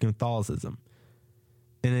convert to Catholicism.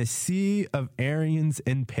 In a sea of Arians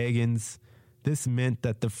and pagans, this meant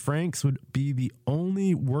that the Franks would be the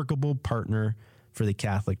only workable partner for the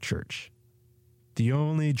Catholic Church, the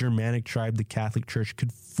only Germanic tribe the Catholic Church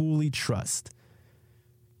could fully trust.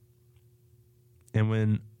 And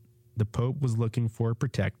when the Pope was looking for a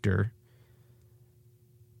protector,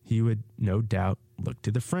 he would no doubt look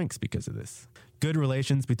to the Franks because of this. Good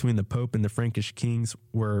relations between the Pope and the Frankish kings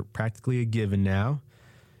were practically a given now.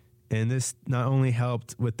 And this not only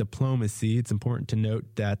helped with diplomacy, it's important to note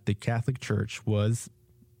that the Catholic Church was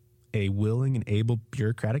a willing and able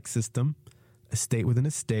bureaucratic system, a state within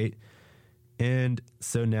a state. And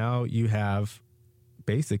so now you have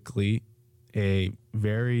basically a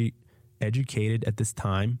very educated at this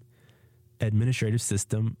time administrative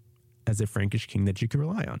system as a Frankish king that you could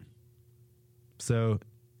rely on. So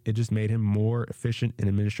it just made him more efficient in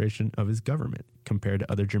administration of his government compared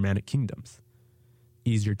to other Germanic kingdoms.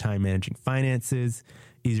 Easier time managing finances,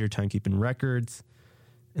 easier time keeping records.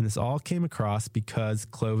 And this all came across because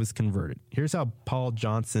Clovis converted. Here's how Paul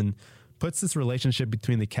Johnson puts this relationship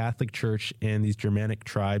between the Catholic Church and these Germanic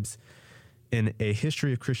tribes in A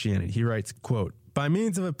History of Christianity. He writes, quote, "By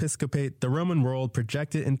means of episcopate, the Roman world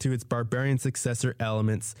projected into its barbarian successor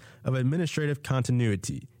elements of administrative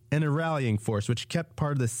continuity, and a rallying force which kept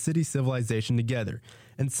part of the city civilization together.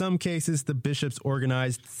 In some cases, the bishops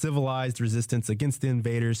organized civilized resistance against the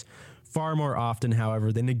invaders. Far more often,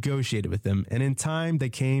 however, they negotiated with them, and in time they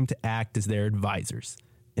came to act as their advisors.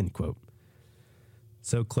 End quote.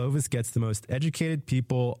 So Clovis gets the most educated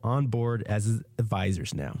people on board as his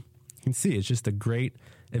advisors now. You can see it's just a great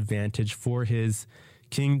advantage for his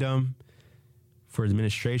kingdom, for the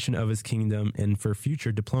administration of his kingdom, and for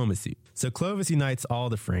future diplomacy. So Clovis unites all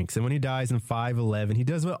the Franks, and when he dies in 511, he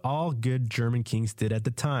does what all good German kings did at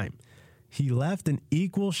the time. He left an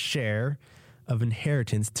equal share of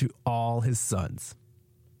inheritance to all his sons.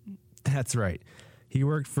 That's right. He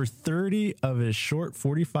worked for 30 of his short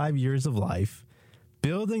 45 years of life,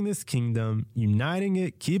 building this kingdom, uniting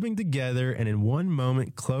it, keeping together, and in one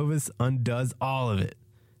moment, Clovis undoes all of it.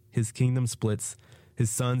 His kingdom splits, his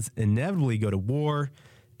sons inevitably go to war,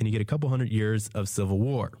 and you get a couple hundred years of civil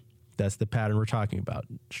war. That's the pattern we're talking about.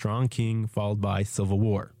 Strong king followed by civil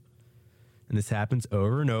war. And this happens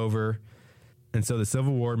over and over. And so the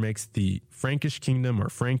civil war makes the Frankish kingdom, or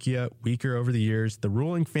Francia, weaker over the years. The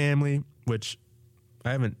ruling family, which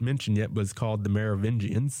I haven't mentioned yet, was called the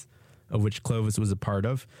Merovingians, of which Clovis was a part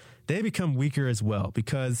of. They become weaker as well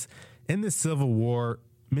because in the civil war,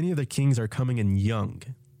 many of the kings are coming in young,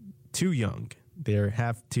 too young. They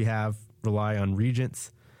have to rely on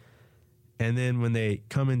regents. And then when they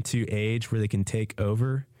come into age where they can take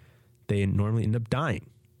over, they normally end up dying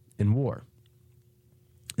in war.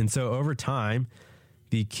 And so over time,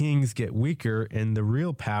 the kings get weaker and the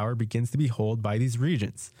real power begins to be held by these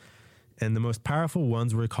regents. And the most powerful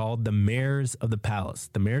ones were called the mayors of the palace.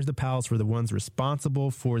 The mayors of the palace were the ones responsible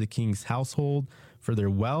for the king's household, for their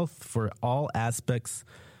wealth, for all aspects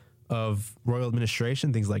of royal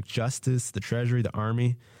administration, things like justice, the treasury, the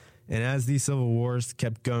army. And as these civil wars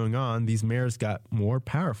kept going on, these mayors got more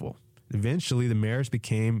powerful. Eventually, the mayors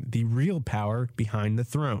became the real power behind the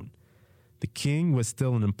throne. The king was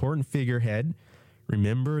still an important figurehead.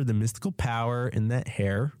 Remember the mystical power in that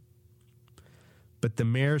hair. But the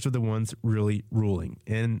mayors were the ones really ruling.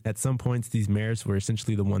 And at some points, these mayors were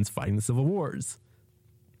essentially the ones fighting the civil wars.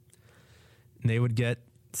 And they would get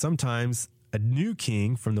sometimes a new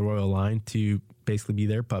king from the royal line to basically be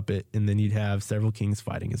their puppet, and then you'd have several kings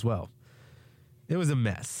fighting as well. It was a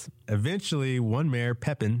mess. Eventually, one mayor,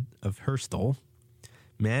 Pepin of Herstal,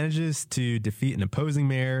 manages to defeat an opposing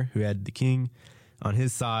mayor who had the king on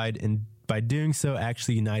his side, and by doing so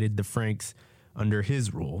actually united the Franks under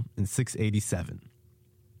his rule in 687.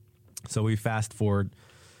 So we fast forward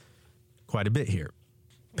quite a bit here.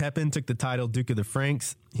 Pepin took the title Duke of the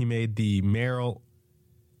Franks. He made the mayoral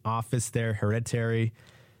office there hereditary.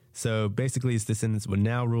 So basically his descendants would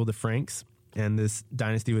now rule the Franks, and this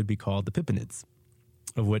dynasty would be called the Pippinids,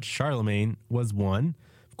 of which Charlemagne was one.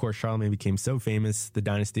 Of course, Charlemagne became so famous, the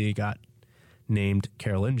dynasty got named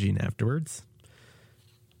Carolingian afterwards.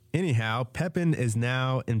 Anyhow, Pepin is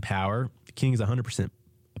now in power. The king is 100%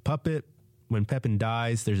 a puppet. When Pepin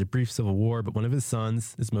dies, there's a brief civil war, but one of his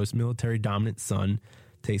sons, his most military dominant son,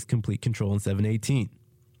 takes complete control in 718.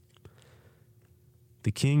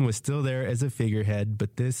 The king was still there as a figurehead,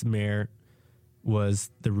 but this mayor was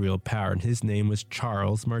the real power, and his name was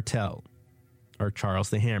Charles Martel, or Charles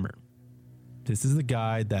the Hammer. This is the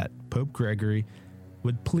guy that Pope Gregory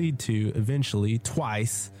would plead to eventually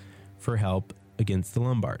twice for help against the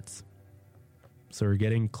Lombards. So we're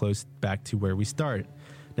getting close back to where we started.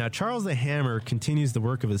 Now, Charles the Hammer continues the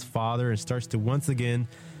work of his father and starts to once again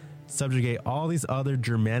subjugate all these other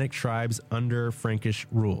Germanic tribes under Frankish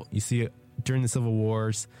rule. You see, during the civil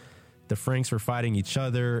wars, the Franks were fighting each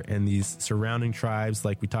other, and these surrounding tribes,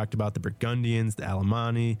 like we talked about, the Burgundians, the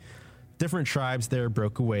Alemanni, different tribes there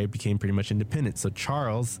broke away, became pretty much independent. So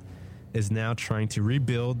Charles is now trying to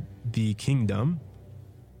rebuild the kingdom.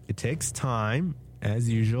 It takes time, as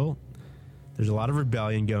usual. There's a lot of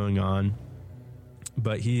rebellion going on,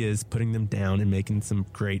 but he is putting them down and making some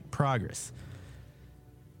great progress.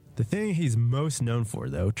 The thing he's most known for,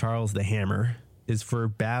 though, Charles the Hammer, is for a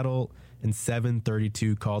battle in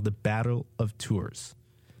 732 called the Battle of Tours,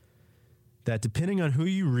 that, depending on who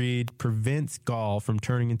you read, prevents Gaul from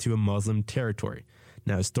turning into a Muslim territory.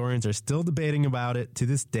 Now, historians are still debating about it to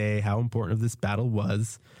this day, how important this battle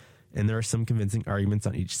was, and there are some convincing arguments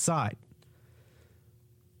on each side.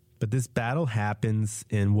 But this battle happens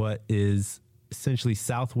in what is essentially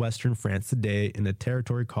southwestern France today in a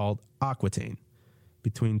territory called Aquitaine,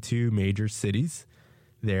 between two major cities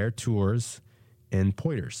there, Tours and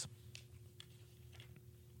Poitiers.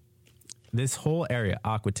 This whole area,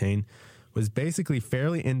 Aquitaine, was basically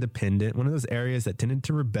fairly independent, one of those areas that tended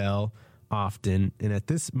to rebel often. And at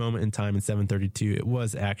this moment in time in 732, it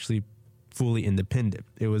was actually fully independent.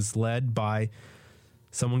 It was led by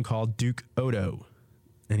someone called Duke Odo,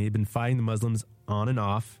 and he had been fighting the Muslims on and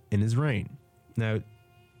off in his reign. Now, it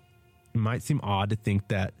might seem odd to think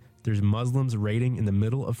that there's Muslims raiding in the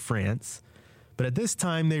middle of France, but at this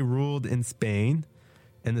time they ruled in Spain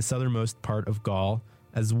and the southernmost part of Gaul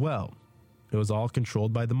as well. It was all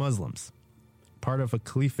controlled by the Muslims, part of a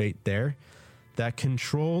caliphate there that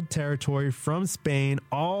controlled territory from Spain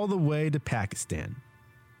all the way to Pakistan.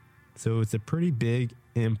 So it's a pretty big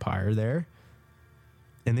empire there.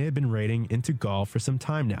 And they had been raiding into Gaul for some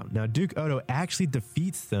time now. Now, Duke Odo actually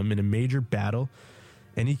defeats them in a major battle,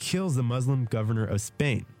 and he kills the Muslim governor of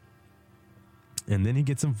Spain. And then he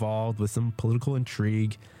gets involved with some political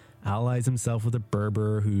intrigue, allies himself with a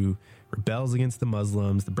Berber who rebels against the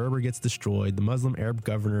Muslims. The Berber gets destroyed. The Muslim Arab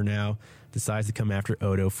governor now decides to come after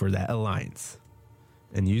Odo for that alliance.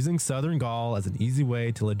 And using southern Gaul as an easy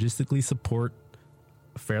way to logistically support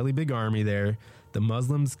a fairly big army there, the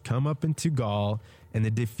Muslims come up into Gaul and they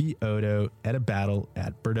defeat Odo at a battle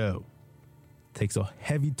at Bordeaux. It takes a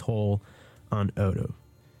heavy toll on Odo.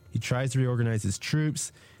 He tries to reorganize his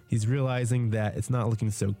troops. He's realizing that it's not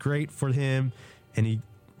looking so great for him, and he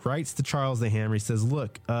writes to Charles the Hammer. He says,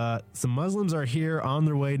 look, some Muslims are here on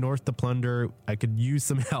their way north to plunder. I could use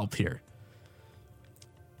some help here.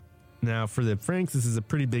 Now, for the Franks, this is a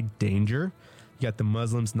pretty big danger. You got the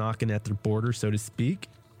Muslims knocking at their border, so to speak.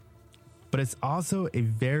 But it's also a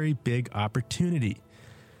very big opportunity.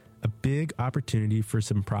 A big opportunity for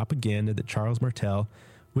some propaganda that Charles Martel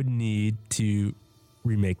would need to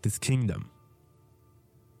remake this kingdom.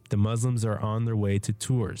 The Muslims are on their way to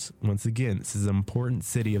Tours. Once again, this is an important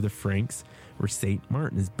city of the Franks where St.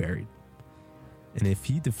 Martin is buried. And if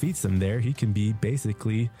he defeats them there, he can be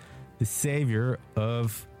basically the savior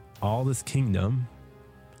of all this kingdom,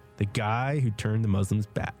 the guy who turned the Muslims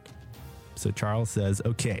back. So Charles says,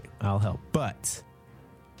 okay, I'll help, but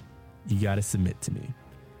you got to submit to me.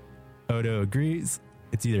 Odo agrees.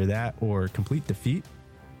 It's either that or complete defeat.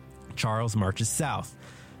 Charles marches south.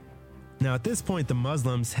 Now, at this point, the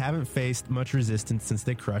Muslims haven't faced much resistance since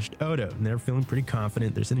they crushed Odo, and they're feeling pretty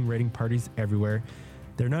confident. They're sending raiding parties everywhere.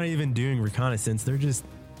 They're not even doing reconnaissance. They're just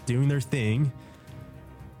doing their thing.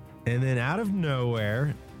 And then out of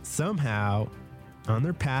nowhere, somehow, on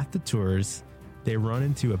their path to Tours, they run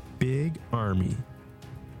into a big army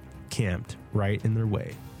camped right in their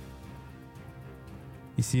way.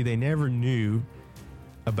 You see, they never knew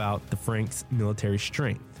about the Franks' military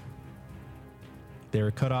strength. They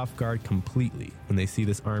were cut off guard completely when they see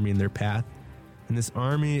this army in their path. And this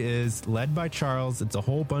army is led by Charles. It's a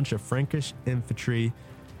whole bunch of Frankish infantry.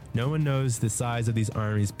 No one knows the size of these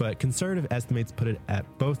armies, but conservative estimates put it at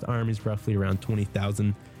both armies roughly around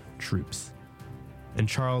 20,000 troops. And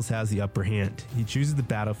Charles has the upper hand. He chooses the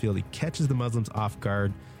battlefield. He catches the Muslims off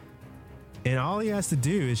guard. And all he has to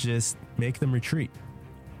do is just make them retreat.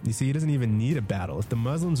 You see, he doesn't even need a battle. If the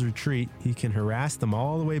Muslims retreat, he can harass them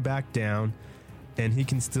all the way back down, and he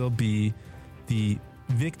can still be the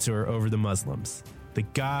victor over the Muslims. The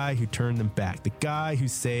guy who turned them back. The guy who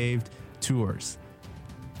saved Tours.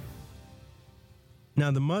 Now,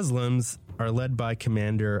 the Muslims are led by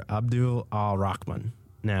Commander Abdul al-Rahman.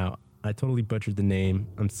 Now, I totally butchered the name.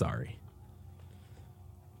 I'm sorry.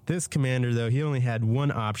 This commander, though, he only had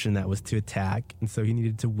one option, that was to attack, and so he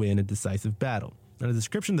needed to win a decisive battle. Now, the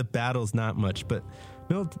description of the battle is not much, but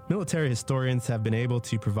military historians have been able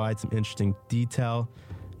to provide some interesting detail.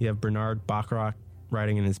 You have Bernard Bacharach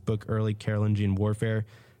writing in his book Early Carolingian Warfare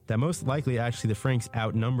that most likely actually the Franks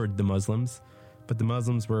outnumbered the Muslims, but the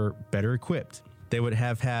Muslims were better equipped. They would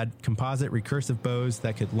have had composite recursive bows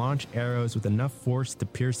that could launch arrows with enough force to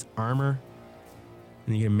pierce armor.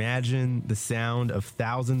 And you can imagine the sound of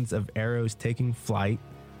thousands of arrows taking flight,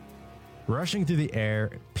 rushing through the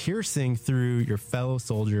air, piercing through your fellow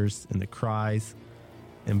soldiers, and the cries.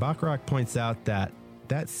 And Bacharach points out that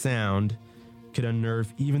that sound could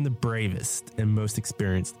unnerve even the bravest and most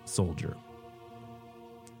experienced soldier.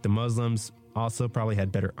 The Muslims also probably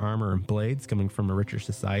had better armor and blades coming from a richer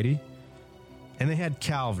society. And they had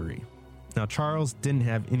cavalry. Now, Charles didn't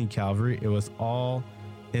have any cavalry. It was all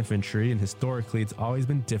infantry, and historically, it's always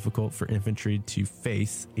been difficult for infantry to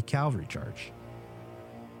face a cavalry charge.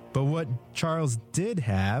 But what Charles did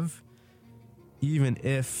have, even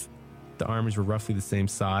if the armies were roughly the same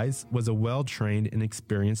size, was a well-trained and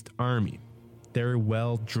experienced army. They were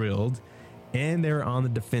well-drilled, and they were on the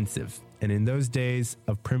defensive. And in those days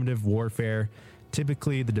of primitive warfare,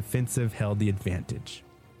 typically the defensive held the advantage.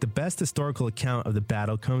 The best historical account of the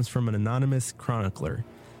battle comes from an anonymous chronicler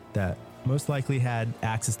that most likely had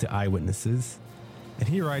access to eyewitnesses. And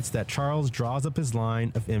he writes that Charles draws up his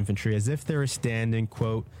line of infantry as if they were standing,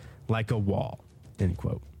 quote, like a wall, end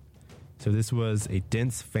quote. So this was a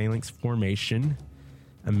dense phalanx formation,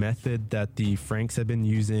 a method that the Franks had been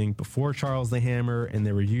using before Charles the Hammer, and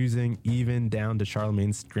they were using even down to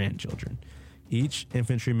Charlemagne's grandchildren. Each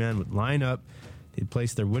infantryman would line up, they'd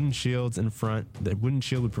place their wooden shields in front. The wooden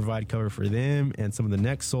shield would provide cover for them and some of the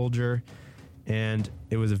next soldier, and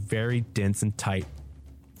it was a very dense and tight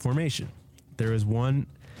formation. There was one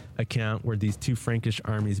account where these two Frankish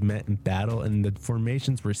armies met in battle, and the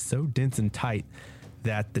formations were so dense and tight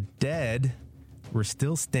that the dead were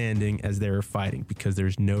still standing as they were fighting because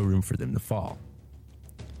there's no room for them to fall.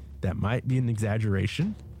 That might be an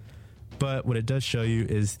exaggeration, but what it does show you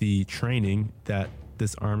is the training that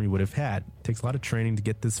this army would have had. It takes a lot of training to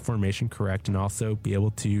get this formation correct and also be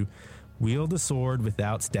able to wield a sword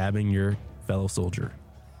without stabbing your fellow soldier.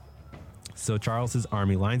 So Charles's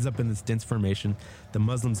army lines up in this dense formation. The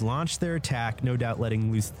Muslims launch their attack, no doubt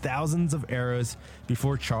letting loose thousands of arrows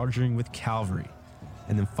before charging with cavalry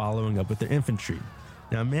and then following up with their infantry.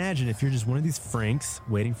 Now imagine if you're just one of these Franks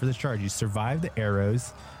waiting for the charge. You survive the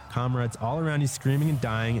arrows, comrades all around you screaming and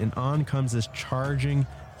dying, and on comes this charging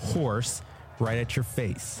horse right at your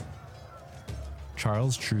face.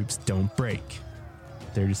 Charles' troops don't break.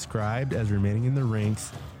 They're described as remaining in the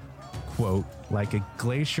ranks, quote, like a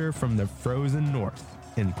glacier from the frozen north,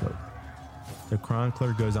 end quote. The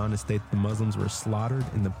chronicler goes on to state the Muslims were slaughtered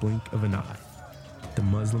in the blink of an eye. The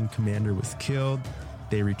Muslim commander was killed.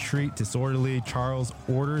 They retreat disorderly. Charles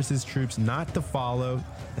orders his troops not to follow.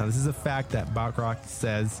 Now, this is a fact that Bachrach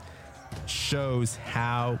says shows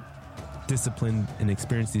how disciplined and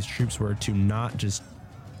experienced these troops were to not just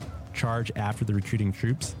charge after the retreating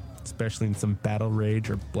troops, especially in some battle rage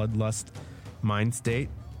or bloodlust mind state.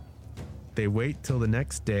 They wait till the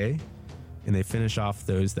next day and they finish off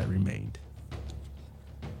those that remained.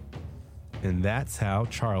 And that's how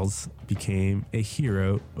Charles became a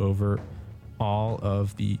hero over all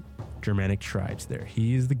of the Germanic tribes there.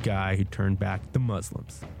 He is the guy who turned back the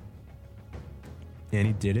Muslims. And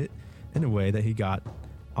he did it in a way that he got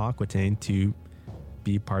Aquitaine to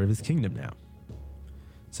be part of his kingdom now.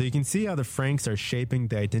 So you can see how the Franks are shaping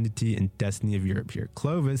the identity and destiny of Europe here.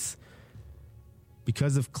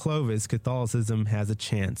 Because of Clovis, Catholicism has a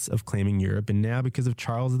chance of claiming Europe, and now because of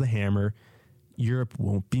Charles the Hammer, Europe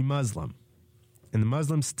won't be Muslim. And the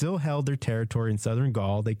Muslims still held their territory in southern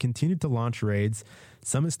Gaul. They continued to launch raids.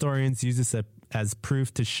 Some historians use this as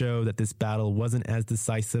proof to show that this battle wasn't as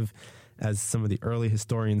decisive as some of the early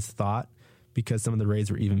historians thought, because some of the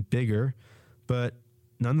raids were even bigger. But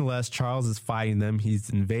nonetheless, Charles is fighting them. He's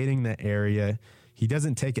invading that area. He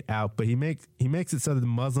doesn't take it out, but he makes it so that the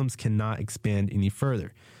Muslims cannot expand any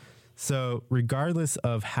further. So regardless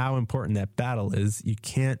of how important that battle is, you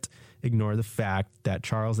can't ignore the fact that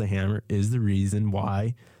Charles the Hammer is the reason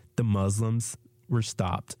why the Muslims were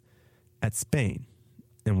stopped at Spain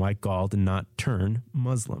and why Gaul did not turn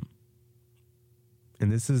Muslim.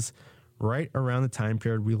 And this is right around the time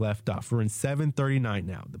period we left off. We're in 739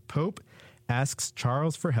 now. The Pope asks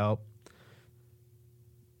Charles for help,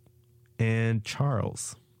 and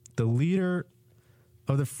Charles, the leader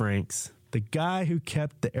of the Franks, the guy who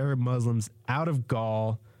kept the Arab Muslims out of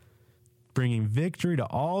Gaul, bringing victory to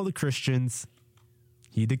all the Christians,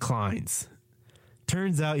 he declines.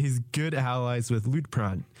 Turns out he's good allies with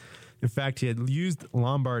Liutprand. In fact, he had used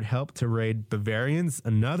Lombard help to raid Bavarians,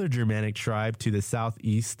 another Germanic tribe to the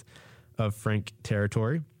southeast of Frank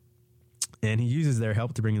territory, and he uses their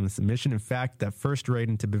help to bring in the submission. In fact, that first raid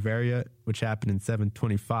into Bavaria, which happened in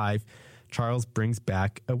 725, Charles brings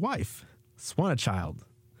back a wife, Swanachild.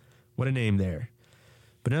 What a name there.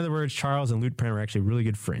 But in other words, Charles and Liutprand were actually really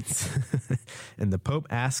good friends. And the Pope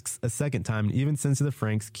asks a second time and even sends to the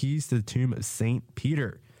Franks keys to the tomb of St.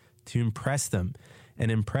 Peter to impress them. And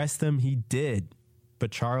impress them he did,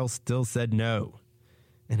 but Charles still said no.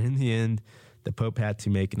 And in the end, the Pope had to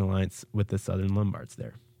make an alliance with the southern Lombards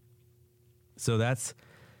there. So that's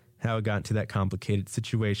how it got into that complicated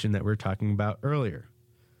situation that we were talking about earlier.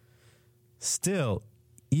 Still,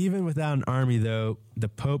 even without an army, though, the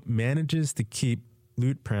Pope manages to keep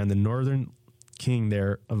Liutprand, the northern king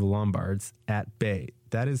there of the Lombards, at bay.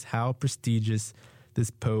 That is how prestigious this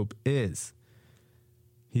Pope is.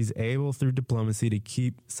 He's able, through diplomacy, to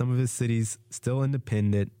keep some of his cities still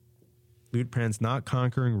independent. Liutprand's not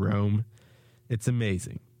conquering Rome. It's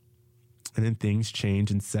amazing. And then things change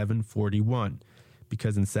in 741,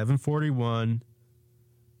 because in 741,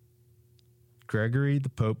 Gregory the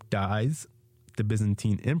Pope dies, the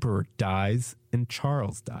Byzantine Emperor dies, and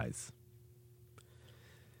Charles dies.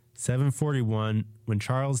 741, when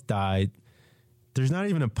Charles died, there's not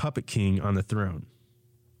even a puppet king on the throne.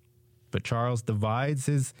 But Charles divides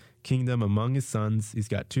his kingdom among his sons. He's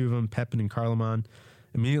got two of them, Pepin and Carloman.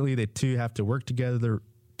 Immediately, they two have to work together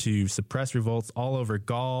to suppress revolts all over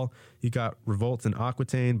Gaul. You got revolts in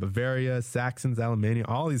Aquitaine, Bavaria, Saxons, Alemannia.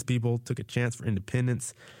 All these people took a chance for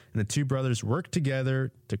independence, and the two brothers worked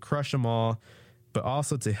together to crush them all, but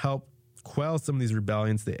also to help quell some of these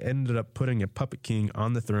rebellions. They ended up putting a puppet king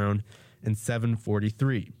on the throne in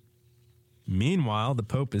 743. Meanwhile, the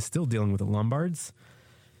Pope is still dealing with the Lombards,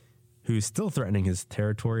 who's still threatening his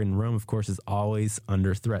territory, and Rome, of course, is always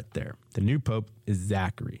under threat there. The new Pope is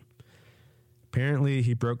Zachary. Apparently,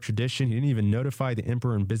 he broke tradition. He didn't even notify the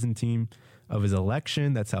emperor in Byzantium of his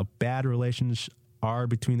election. That's how bad relations are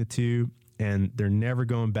between the two, and they're never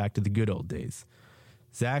going back to the good old days.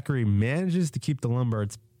 Zachary manages to keep the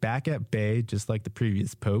Lombards back at bay, just like the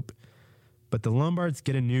previous pope, but the Lombards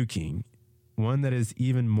get a new king, one that is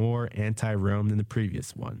even more anti-Rome than the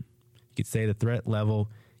previous one. You could say the threat level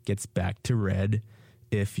gets back to red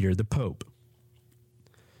if you're the pope.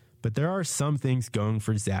 But there are some things going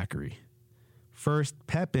for Zachary. First,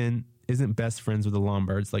 Pepin isn't best friends with the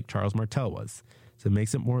Lombards like Charles Martel was, so it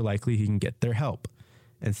makes it more likely he can get their help.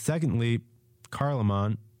 And secondly,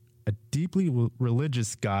 Carloman, a deeply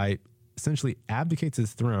religious guy, essentially abdicates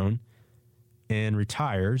his throne and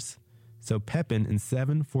retires, so Pepin in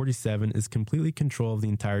 747 is completely control of the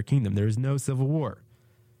entire kingdom. There is no civil war.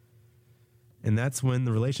 And that's when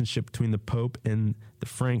the relationship between the Pope and the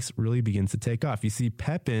Franks really begins to take off. You see,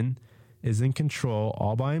 Pepin is in control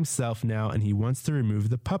all by himself now, and he wants to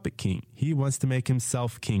remove the puppet king. He wants to make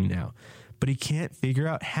himself king now, but he can't figure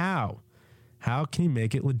out how. How can he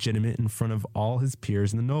make it legitimate in front of all his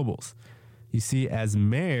peers and the nobles? You see, as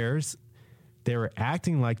mayors, they were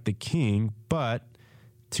acting like the king, but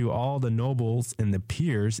to all the nobles and the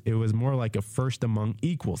peers, it was more like a first among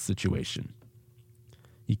equals situation.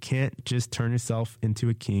 You can't just turn yourself into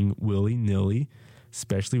a king willy-nilly,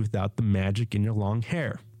 especially without the magic in your long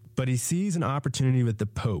hair. But he sees an opportunity with the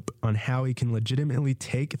Pope on how he can legitimately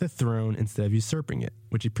take the throne instead of usurping it,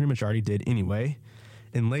 which he pretty much already did anyway.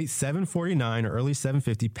 In late 749 or early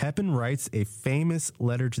 750, Pepin writes a famous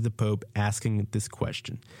letter to the Pope asking this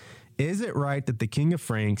question. Is it right that the King of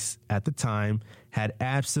Franks at the time had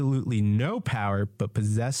absolutely no power but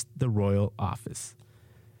possessed the royal office?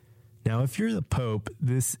 Now, if you're the Pope,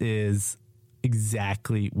 this is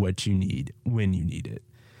exactly what you need when you need it.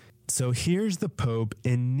 So here's the Pope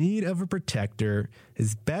in need of a protector.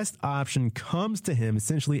 His best option comes to him,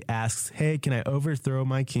 essentially asks, hey, can I overthrow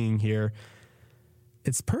my king here?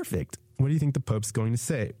 It's perfect. What do you think the Pope's going to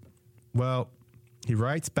say? Well, he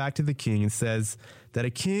writes back to the king and says that a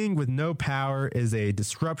king with no power is a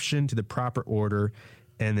disruption to the proper order,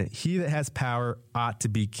 and that he that has power ought to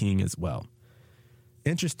be king as well.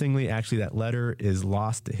 Interestingly, actually, that letter is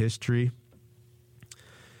lost to history.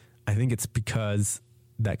 I think it's because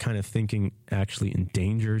that kind of thinking actually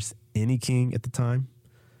endangers any king at the time.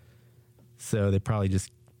 So they probably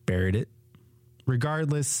just buried it.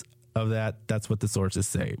 Regardless of that, that's what the sources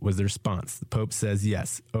say was the response. The Pope says,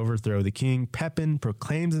 yes, overthrow the king. Pepin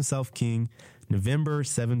proclaims himself king November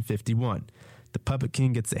 751. The puppet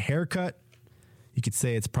king gets a haircut. You could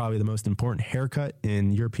say it's probably the most important haircut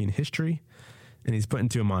in European history. And he's put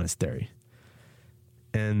into a monastery.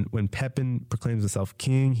 And when Pepin proclaims himself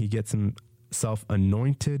king, he gets himself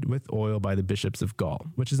anointed with oil by the bishops of Gaul,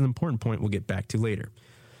 which is an important point we'll get back to later.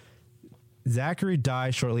 Zachary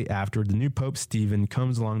dies shortly after. The new Pope Stephen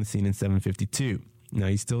comes along the scene in 752. Now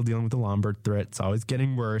he's still dealing with the Lombard threat. It's always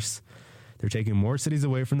getting worse. They're taking more cities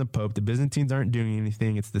away from the Pope. The Byzantines aren't doing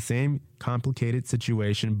anything. It's the same complicated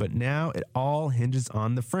situation, but now it all hinges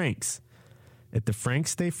on the Franks. If the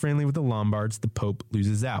Franks stay friendly with the Lombards, the Pope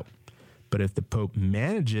loses out. But if the Pope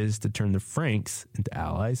manages to turn the Franks into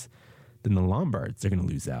allies, then the Lombards are going to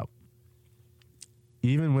lose out.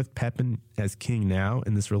 Even with Pepin as king now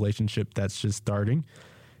in this relationship that's just starting,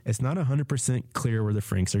 it's not 100% clear where the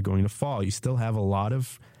Franks are going to fall. You still have a lot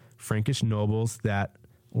of Frankish nobles that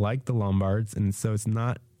like the Lombards, and so it's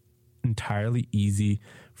not entirely easy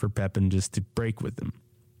for Pepin just to break with them.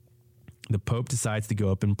 The Pope decides to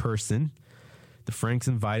go up in person. The Franks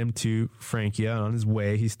invite him to Francia, and on his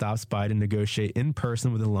way, he stops by to negotiate in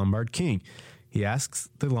person with the Lombard king. He asks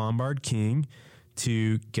the Lombard king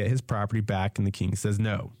to get his property back, and the king says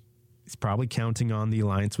no. He's probably counting on the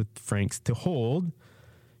alliance with the Franks to hold,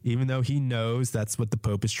 even though he knows that's what the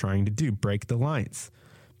Pope is trying to do, break the alliance.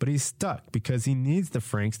 But he's stuck because he needs the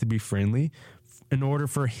Franks to be friendly in order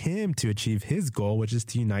for him to achieve his goal, which is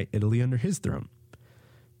to unite Italy under his throne.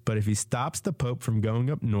 But if he stops the Pope from going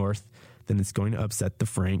up north, then it's going to upset the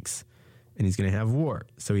Franks, and he's going to have war.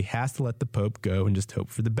 So he has to let the Pope go and just hope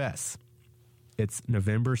for the best. It's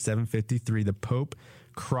November 753. The Pope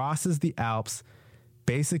crosses the Alps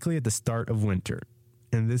basically at the start of winter.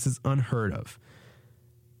 And this is unheard of.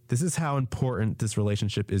 This is how important this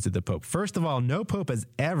relationship is to the Pope. First of all, no Pope has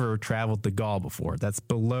ever traveled to Gaul before. That's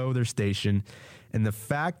below their station. And the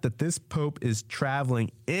fact that this Pope is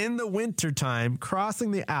traveling in the wintertime,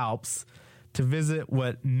 crossing the Alps to visit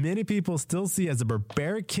what many people still see as a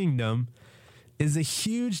barbaric kingdom, is a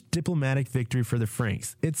huge diplomatic victory for the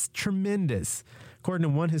Franks. It's tremendous. According to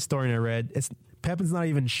one historian I read, Pepin's not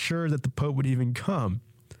even sure that the Pope would even come.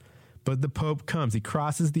 But the Pope comes. He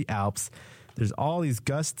crosses the Alps. There's all these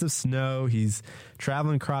gusts of snow. He's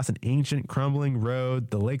traveling across an ancient crumbling road.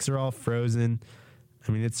 The lakes are all frozen.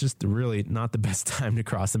 I mean, it's just really not the best time to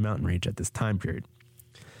cross a mountain range at this time period.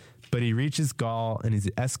 But he reaches Gaul and he's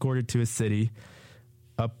escorted to a city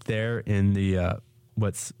up there in the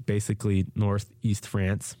what's basically northeast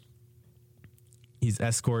France. He's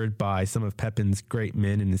escorted by some of Pepin's great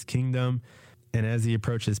men in his kingdom. And as he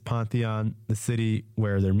approaches Pantheon, the city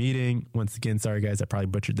where they're meeting, once again, sorry guys, I probably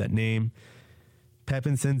butchered that name,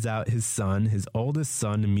 Pepin sends out his son, his oldest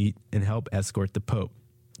son, to meet and help escort the Pope.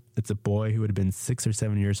 It's a boy who would have been 6 or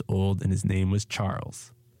 7 years old, and his name was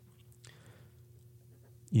Charles.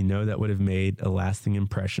 You know that would have made a lasting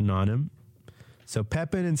impression on him. So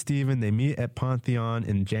Pepin and Stephen, they meet at Pantheon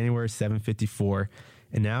in January 754,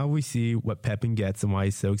 and now we see what Pepin gets and why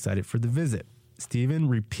he's so excited for the visit. Stephen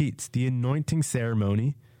repeats the anointing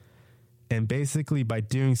ceremony, and basically by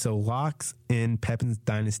doing so locks in Pepin's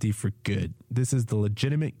dynasty for good. This is the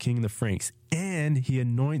legitimate king of the Franks, and he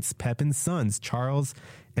anoints Pepin's sons, Charles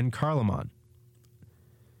and Carloman.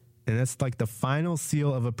 And that's like the final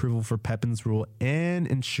seal of approval for Pepin's rule and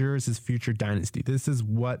ensures his future dynasty. This is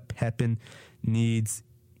what Pepin needs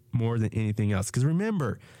more than anything else. Because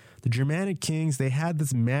remember, the Germanic kings, they had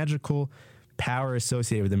this magical power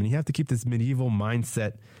associated with them. And you have to keep this medieval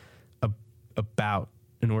mindset about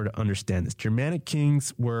in order to understand this. Germanic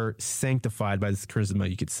kings were sanctified by this charisma,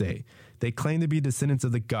 you could say. They claimed to be descendants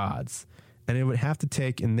of the gods. And it would have to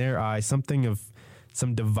take, in their eyes, something of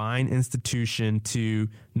some divine institution to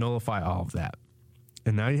nullify all of that.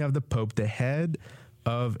 And now you have the Pope, the head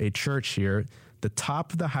of a church here, the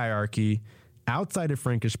top of the hierarchy, outside of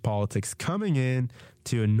Frankish politics, coming in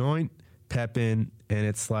to anoint Pepin, and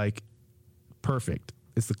it's like perfect.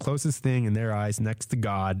 It's the closest thing in their eyes next to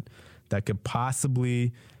God that could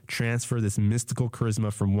possibly transfer this mystical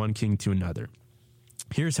charisma from one king to another.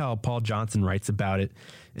 Here's how Paul Johnson writes about it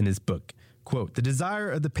in his book. Quote, the desire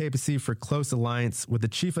of the papacy for close alliance with the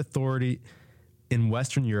chief authority in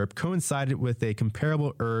Western Europe coincided with a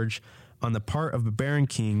comparable urge on the part of barbarian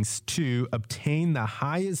kings to obtain the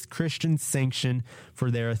highest Christian sanction for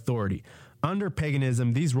their authority. Under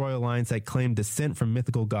paganism, these royal lines had claimed descent from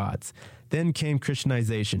mythical gods. Then came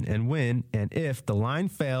Christianization, and when and if the line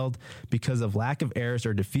failed because of lack of heirs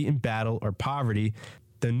or defeat in battle or poverty,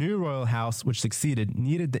 the new royal house which succeeded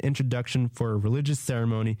needed the introduction for a religious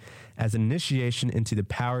ceremony as an initiation into the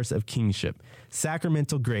powers of kingship.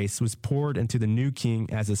 Sacramental grace was poured into the new king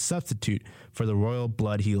as a substitute for the royal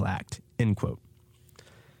blood he lacked. End quote.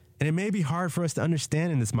 And it may be hard for us to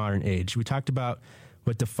understand in this modern age. We talked about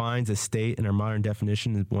what defines a state in our modern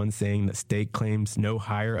definition is one saying that state claims no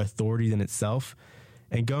higher authority than itself.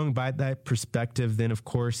 And going by that perspective, then, of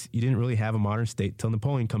course, you didn't really have a modern state till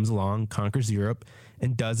Napoleon comes along, conquers Europe,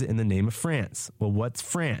 and does it in the name of France. Well, what's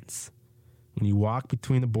France? When you walk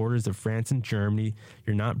between the borders of France and Germany,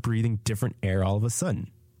 you're not breathing different air all of a sudden.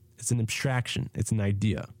 It's an abstraction. It's an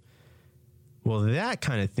idea. Well, that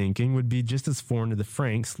kind of thinking would be just as foreign to the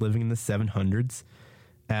Franks living in the 700s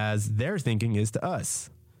as their thinking is to us.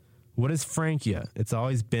 What is Francia? It's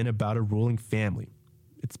always been about a ruling family.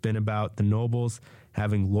 It's been about the nobles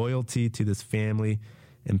having loyalty to this family,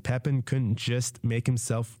 and Pepin couldn't just make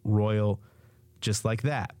himself royal just like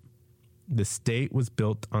that. The state was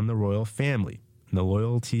built on the royal family, and the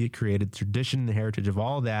loyalty it created, tradition and the heritage of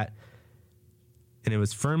all that, and it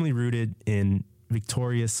was firmly rooted in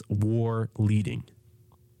victorious war leading.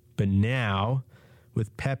 But now,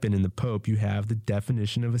 with Pepin and the Pope, you have the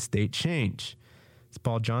definition of a state change. As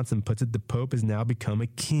Paul Johnson puts it, the Pope has now become a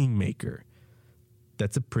kingmaker.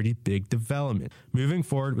 That's a pretty big development. Moving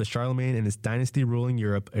forward with Charlemagne and his dynasty ruling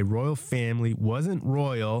Europe, a royal family wasn't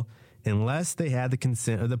royal unless they had the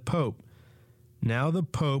consent of the Pope. Now the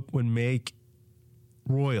Pope would make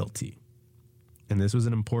royalty. And this was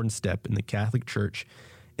an important step in the Catholic Church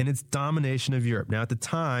in its domination of Europe. Now at the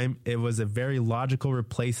time, it was a very logical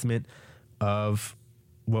replacement of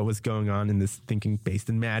what was going on in this thinking based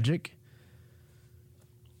in magic.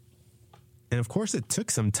 And of course, it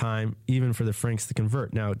took some time even for the Franks to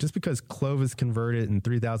convert. Now, just because Clovis converted and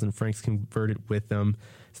 3,000 Franks converted with them,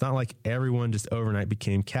 it's not like everyone just overnight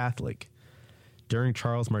became Catholic. During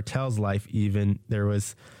Charles Martel's life, even, there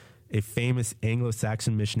was a famous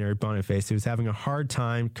Anglo-Saxon missionary, Boniface, who was having a hard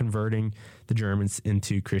time converting the Germans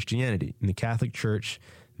into Christianity. And the Catholic Church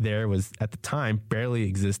there was, at the time, barely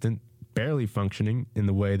existent, barely functioning in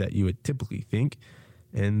the way that you would typically think.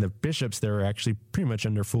 And the bishops there were actually pretty much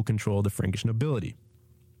under full control of the Frankish nobility.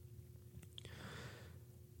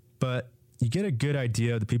 But you get a good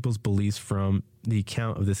idea of the people's beliefs from the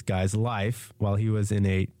account of this guy's life. While he was in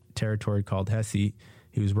a territory called Hesse,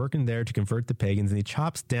 he was working there to convert the pagans, and he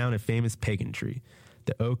chops down a famous pagan tree,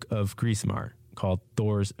 the oak of Grismar, called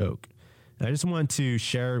Thor's Oak. And I just want to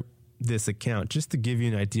share this account just to give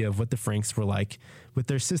you an idea of what the Franks were like with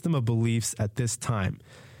their system of beliefs at this time.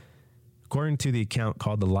 According to the account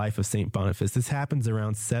called The Life of St. Boniface, this happens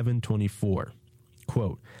around 724.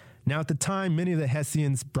 Quote, "Now at the time, many of the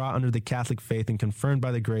Hessians, brought under the Catholic faith and confirmed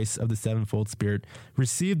by the grace of the sevenfold Spirit,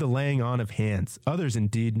 received the laying on of hands. Others,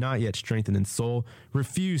 indeed, not yet strengthened in soul,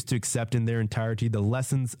 refused to accept in their entirety the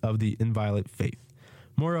lessons of the inviolate faith.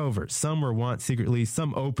 Moreover, some were wont secretly,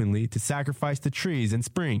 some openly, to sacrifice to trees and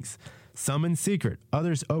springs. Some in secret,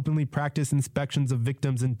 others openly practiced inspections of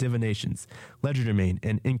victims and divinations, legerdemain,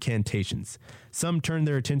 and incantations. Some turned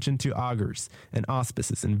their attention to augurs and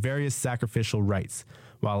auspices and various sacrificial rites,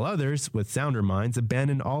 while others, with sounder minds,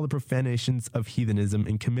 abandoned all the profanations of heathenism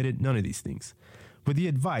and committed none of these things. With the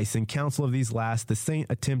advice and counsel of these last, the saint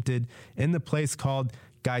attempted, in the place called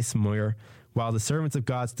Geismoyer, while the servants of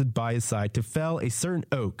God stood by his side, to fell a certain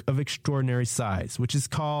oak of extraordinary size, which is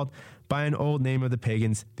called, by an old name of the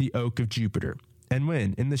pagans, the Oak of Jupiter. And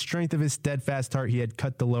when, in the strength of his steadfast heart, he had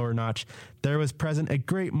cut the lower notch, there was present a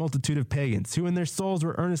great multitude of pagans, who in their souls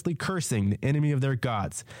were earnestly cursing the enemy of their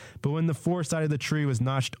gods. But when the foresight of the tree was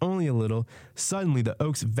notched only a little, suddenly the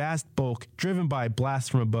oak's vast bulk, driven by a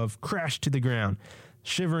blast from above, crashed to the ground,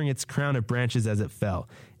 shivering its crown of branches as it fell.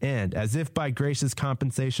 And, as if by gracious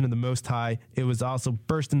compensation of the Most High, it was also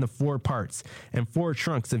burst into 4 parts, and 4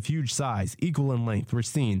 trunks of huge size, equal in length, were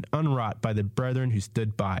seen, unwrought by the brethren who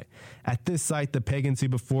stood by. At this sight, the pagans who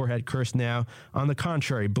before had cursed now, on the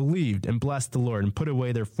contrary, believed and blessed the Lord, and put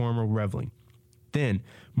away their former reveling. Then,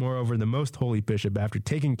 moreover, the most holy bishop, after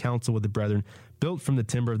taking counsel with the brethren, built from the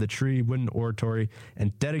timber of the tree wooden oratory,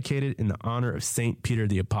 and dedicated in the honor of St. Peter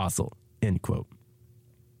the Apostle." End quote.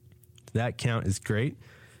 That count is great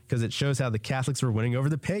because it shows how the Catholics were winning over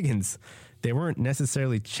the pagans. They weren't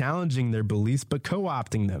necessarily challenging their beliefs, but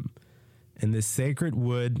co-opting them. And this sacred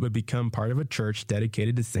wood would become part of a church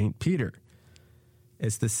dedicated to St. Peter.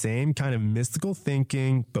 It's the same kind of mystical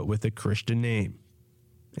thinking, but with a Christian name.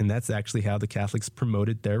 And that's actually how the Catholics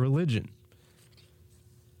promoted their religion.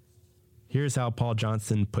 Here's how Paul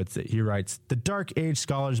Johnson puts it. He writes, "The Dark Age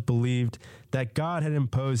scholars believed that God had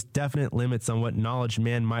imposed definite limits on what knowledge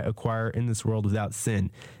man might acquire in this world without sin.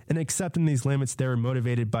 In accepting these limits, they were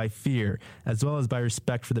motivated by fear, as well as by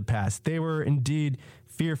respect for the past. They were indeed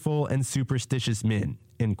fearful and superstitious men."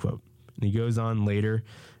 End quote. And he goes on later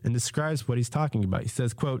and describes what he's talking about. He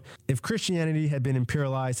says, quote, "If Christianity had been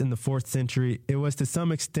imperialized in the 4th century, it was to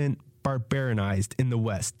some extent barbarinized in the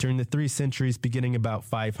West during the 3 centuries beginning about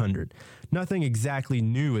 500. Nothing exactly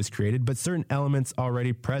new was created, but certain elements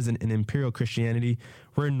already present in imperial Christianity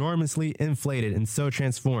were enormously inflated and so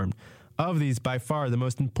transformed. Of these, by far the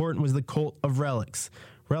most important was the cult of relics.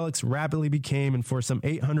 Relics rapidly became, and for some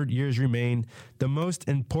 800 years remained, the most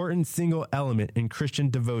important single element in Christian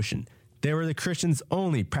devotion. They were the Christians'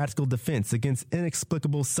 only practical defense against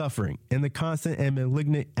inexplicable suffering and the constant and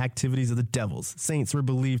malignant activities of the devils. Saints were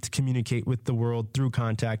believed to communicate with the world through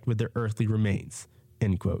contact with their earthly remains."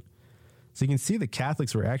 End quote. So you can see the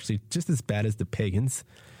Catholics were actually just as bad as the pagans.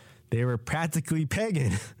 They were practically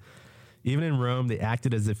pagan. Even in Rome, they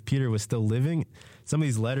acted as if Peter was still living. Some of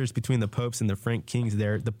these letters between the popes and the Frank kings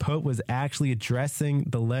there, the pope was actually addressing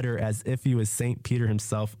the letter as if he was St. Peter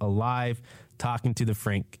himself alive, talking to the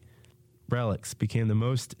Frank. Relics became the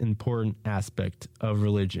most important aspect of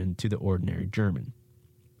religion to the ordinary German,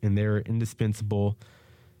 and they were indispensable.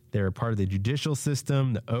 They were part of the judicial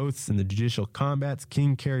system, the oaths, and the judicial combats.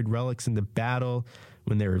 King carried relics into battle.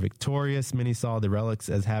 When they were victorious, many saw the relics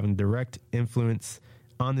as having direct influence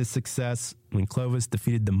on this success. When Clovis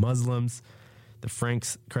defeated the Muslims, the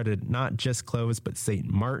Franks credited not just Clovis, but Saint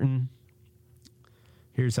Martin.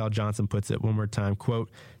 Here's how Johnson puts it one more time,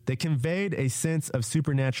 quote, "They conveyed a sense of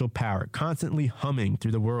supernatural power, constantly humming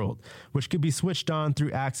through the world, which could be switched on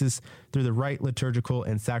through access through the right liturgical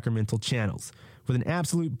and sacramental channels. With an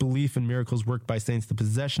absolute belief in miracles worked by saints, the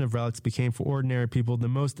possession of relics became for ordinary people the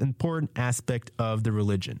most important aspect of the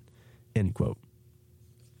religion," end quote.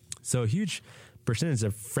 So a huge percentage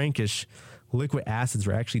of Frankish liquid acids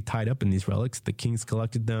were actually tied up in these relics. The kings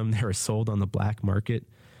collected them. They were sold on the black market.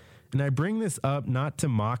 And I bring this up not to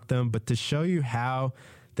mock them, but to show you how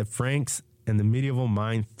the Franks and the medieval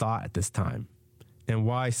mind thought at this time, and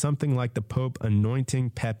why something like the Pope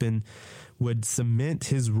anointing Pepin would cement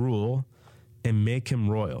his rule and make him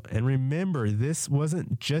royal. And remember, this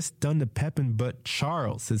wasn't just done to Pepin, but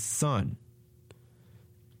Charles, his son.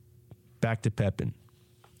 Back to Pepin.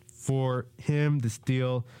 For him, this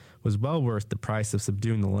deal was well worth the price of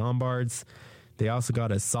subduing the Lombards. They also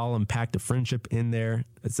got a solemn pact of friendship in there.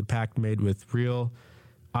 It's a pact made with real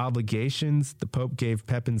obligations. The Pope gave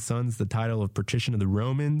Pepin's sons the title of Patrician of the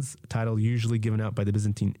Romans, a title usually given out by the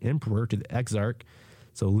Byzantine emperor to the exarch.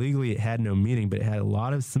 So legally it had no meaning, but it had a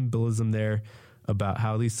lot of symbolism there about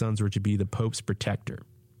how these sons were to be the Pope's protector.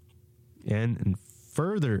 And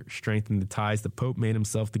further strengthening the ties, the Pope made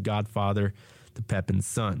himself the godfather to Pepin's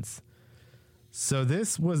sons. So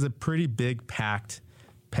this was a pretty big pact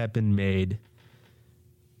Pepin made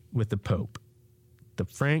with the Pope. The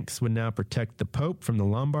Franks would now protect the Pope from the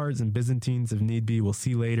Lombards and Byzantines if need be. We'll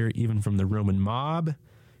see later, even from the Roman mob,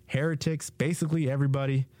 heretics, basically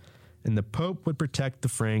everybody. And the Pope would protect the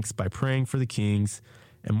Franks by praying for the kings,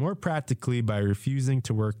 and more practically by refusing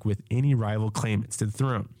to work with any rival claimants to the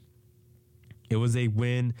throne. It was a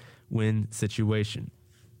win-win situation.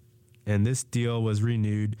 And this deal was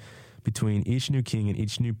renewed between each new king and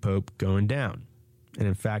each new pope going down. And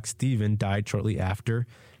in fact, Stephen died shortly after,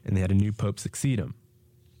 and they had a new pope succeed him.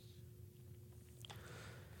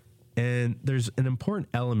 And there's an important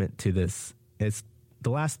element to this. It's the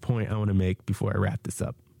last point I want to make before I wrap this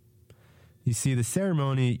up. You see, the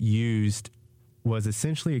ceremony used was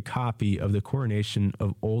essentially a copy of the coronation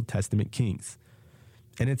of Old Testament kings.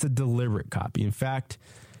 And it's a deliberate copy. In fact,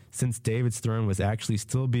 since David's throne was actually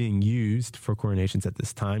still being used for coronations at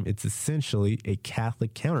this time, it's essentially a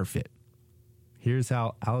Catholic counterfeit. Here's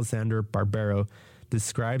how Alexander Barbero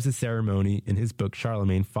describes the ceremony in his book,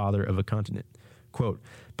 Charlemagne, Father of a Continent. Quote,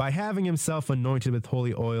 "By having himself anointed with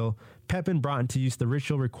holy oil, Pepin brought into use the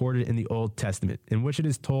ritual recorded in the Old Testament, in which it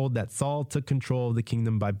is told that Saul took control of the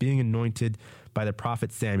kingdom by being anointed by the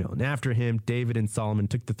prophet Samuel, and after him, David and Solomon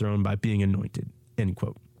took the throne by being anointed." End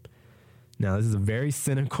quote. Now, this is a very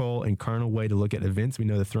cynical and carnal way to look at events. We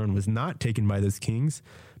know the throne was not taken by those kings,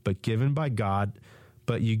 but given by God.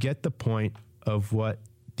 But you get the point of what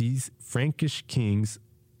these Frankish kings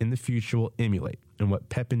in the future will emulate and what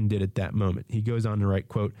Pepin did at that moment. He goes on to write,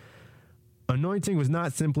 quote, "Anointing was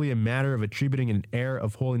not simply a matter of attributing an air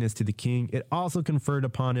of holiness to the king. It also conferred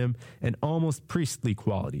upon him an almost priestly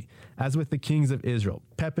quality. As with the kings of Israel,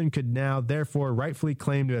 Pepin could now therefore rightfully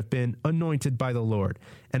claim to have been anointed by the Lord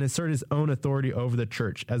and assert his own authority over the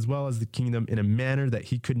church as well as the kingdom in a manner that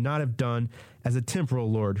he could not have done as a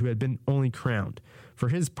temporal lord who had been only crowned. For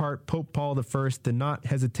his part, Pope Paul I did not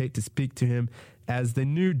hesitate to speak to him as the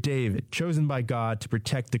new David, chosen by God to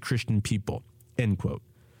protect the Christian people." End quote.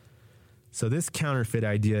 So this counterfeit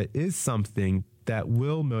idea is something that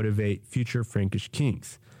will motivate future Frankish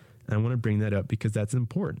kings. And I want to bring that up because that's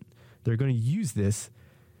important. They're going to use this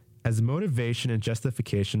as motivation and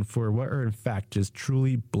justification for what are in fact just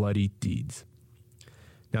truly bloody deeds.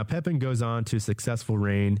 Now, Pepin goes on to a successful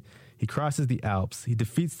reign. He crosses the Alps. He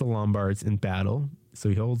defeats the Lombards in battle, so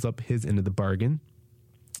he holds up his end of the bargain.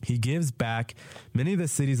 He gives back many of the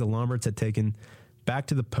cities the Lombards had taken back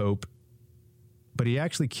to the Pope, but he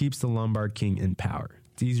actually keeps the Lombard king in power.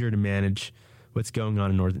 It's easier to manage what's going on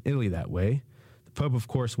in northern Italy that way. The Pope, of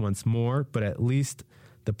course, wants more, but at least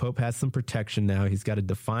the Pope has some protection now. He's got a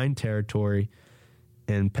defined territory,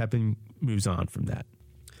 and Pepin moves on from that.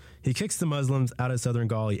 He kicks the Muslims out of southern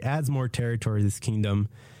Gaul. He adds more territory to this kingdom,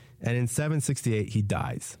 and in 768, he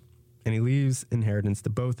dies, and he leaves inheritance to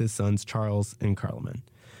both his sons, Charles and Carloman.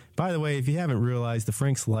 By the way, if you haven't realized, the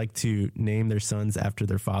Franks like to name their sons after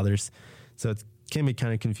their fathers, so it can be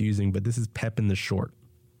kind of confusing, but this is Pepin the Short.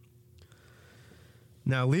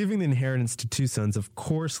 Now, leaving the inheritance to two sons, of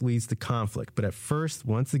course, leads to conflict. But at first,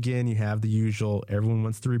 once again, you have the usual. Everyone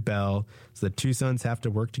wants to rebel. So the two sons have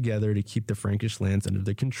to work together to keep the Frankish lands under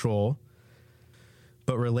their control.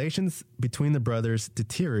 But relations between the brothers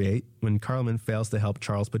deteriorate when Carloman fails to help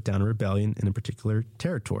Charles put down a rebellion in a particular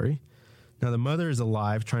territory. Now, the mother is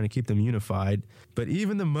alive, trying to keep them unified, but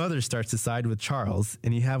even the mother starts to side with Charles,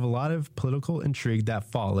 and you have a lot of political intrigue that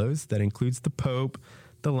follows that includes the Pope,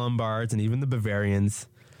 the Lombards, and even the Bavarians.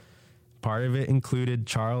 Part of it included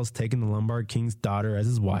Charles taking the Lombard king's daughter as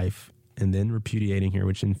his wife and then repudiating her,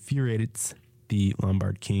 which infuriates the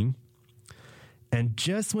Lombard king. And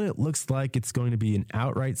just when it looks like it's going to be an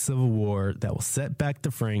outright civil war that will set back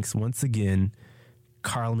the Franks once again,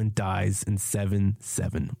 Carloman dies in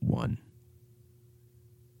 771.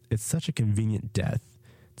 It's such a convenient death.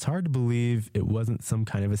 It's hard to believe it wasn't some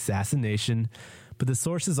kind of assassination, but the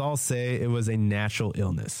sources all say it was a natural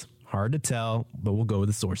illness. Hard to tell, but we'll go with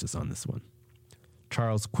the sources on this one.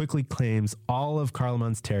 Charles quickly claims all of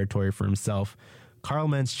Carloman's territory for himself.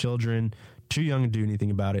 Carloman's children, too young to do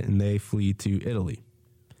anything about it, and they flee to Italy.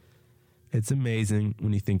 It's amazing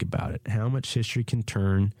when you think about it, how much history can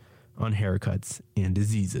turn on haircuts and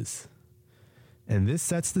diseases. And this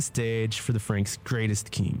sets the stage for the Franks'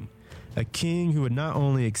 greatest king, a king who would not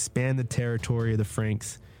only expand the territory of the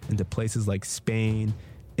Franks into places like Spain,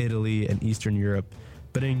 Italy, and Eastern Europe,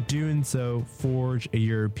 but in doing so, forge a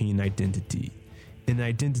European identity, an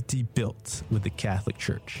identity built with the Catholic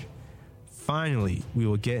Church. Finally, we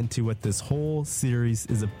will get into what this whole series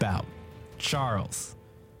is about. Charles,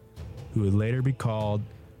 who would later be called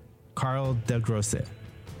Karl der Grosse,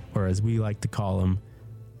 or as we like to call him,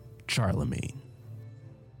 Charlemagne.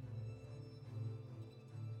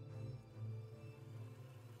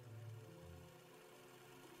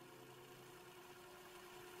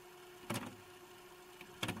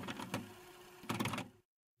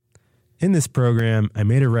 In this program, I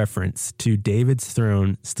made a reference to David's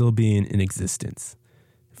throne still being in existence.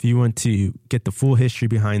 If you want to get the full history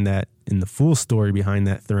behind that and the full story behind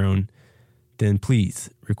that throne, then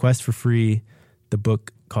please request for free the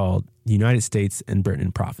book called United States and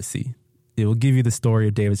Britain Prophecy. It will give you the story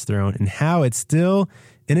of David's throne and how it's still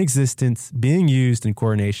in existence, being used in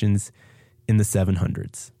coronations in the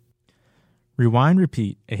 700s. Rewind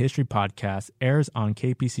Repeat, a history podcast, airs on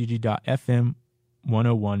kpcg.fm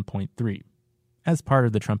 101.3 as part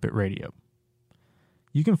of the Trumpet Radio.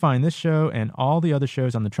 You can find this show and all the other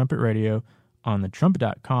shows on the Trumpet Radio on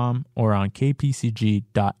thetrumpet.com or on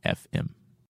kpcg.fm.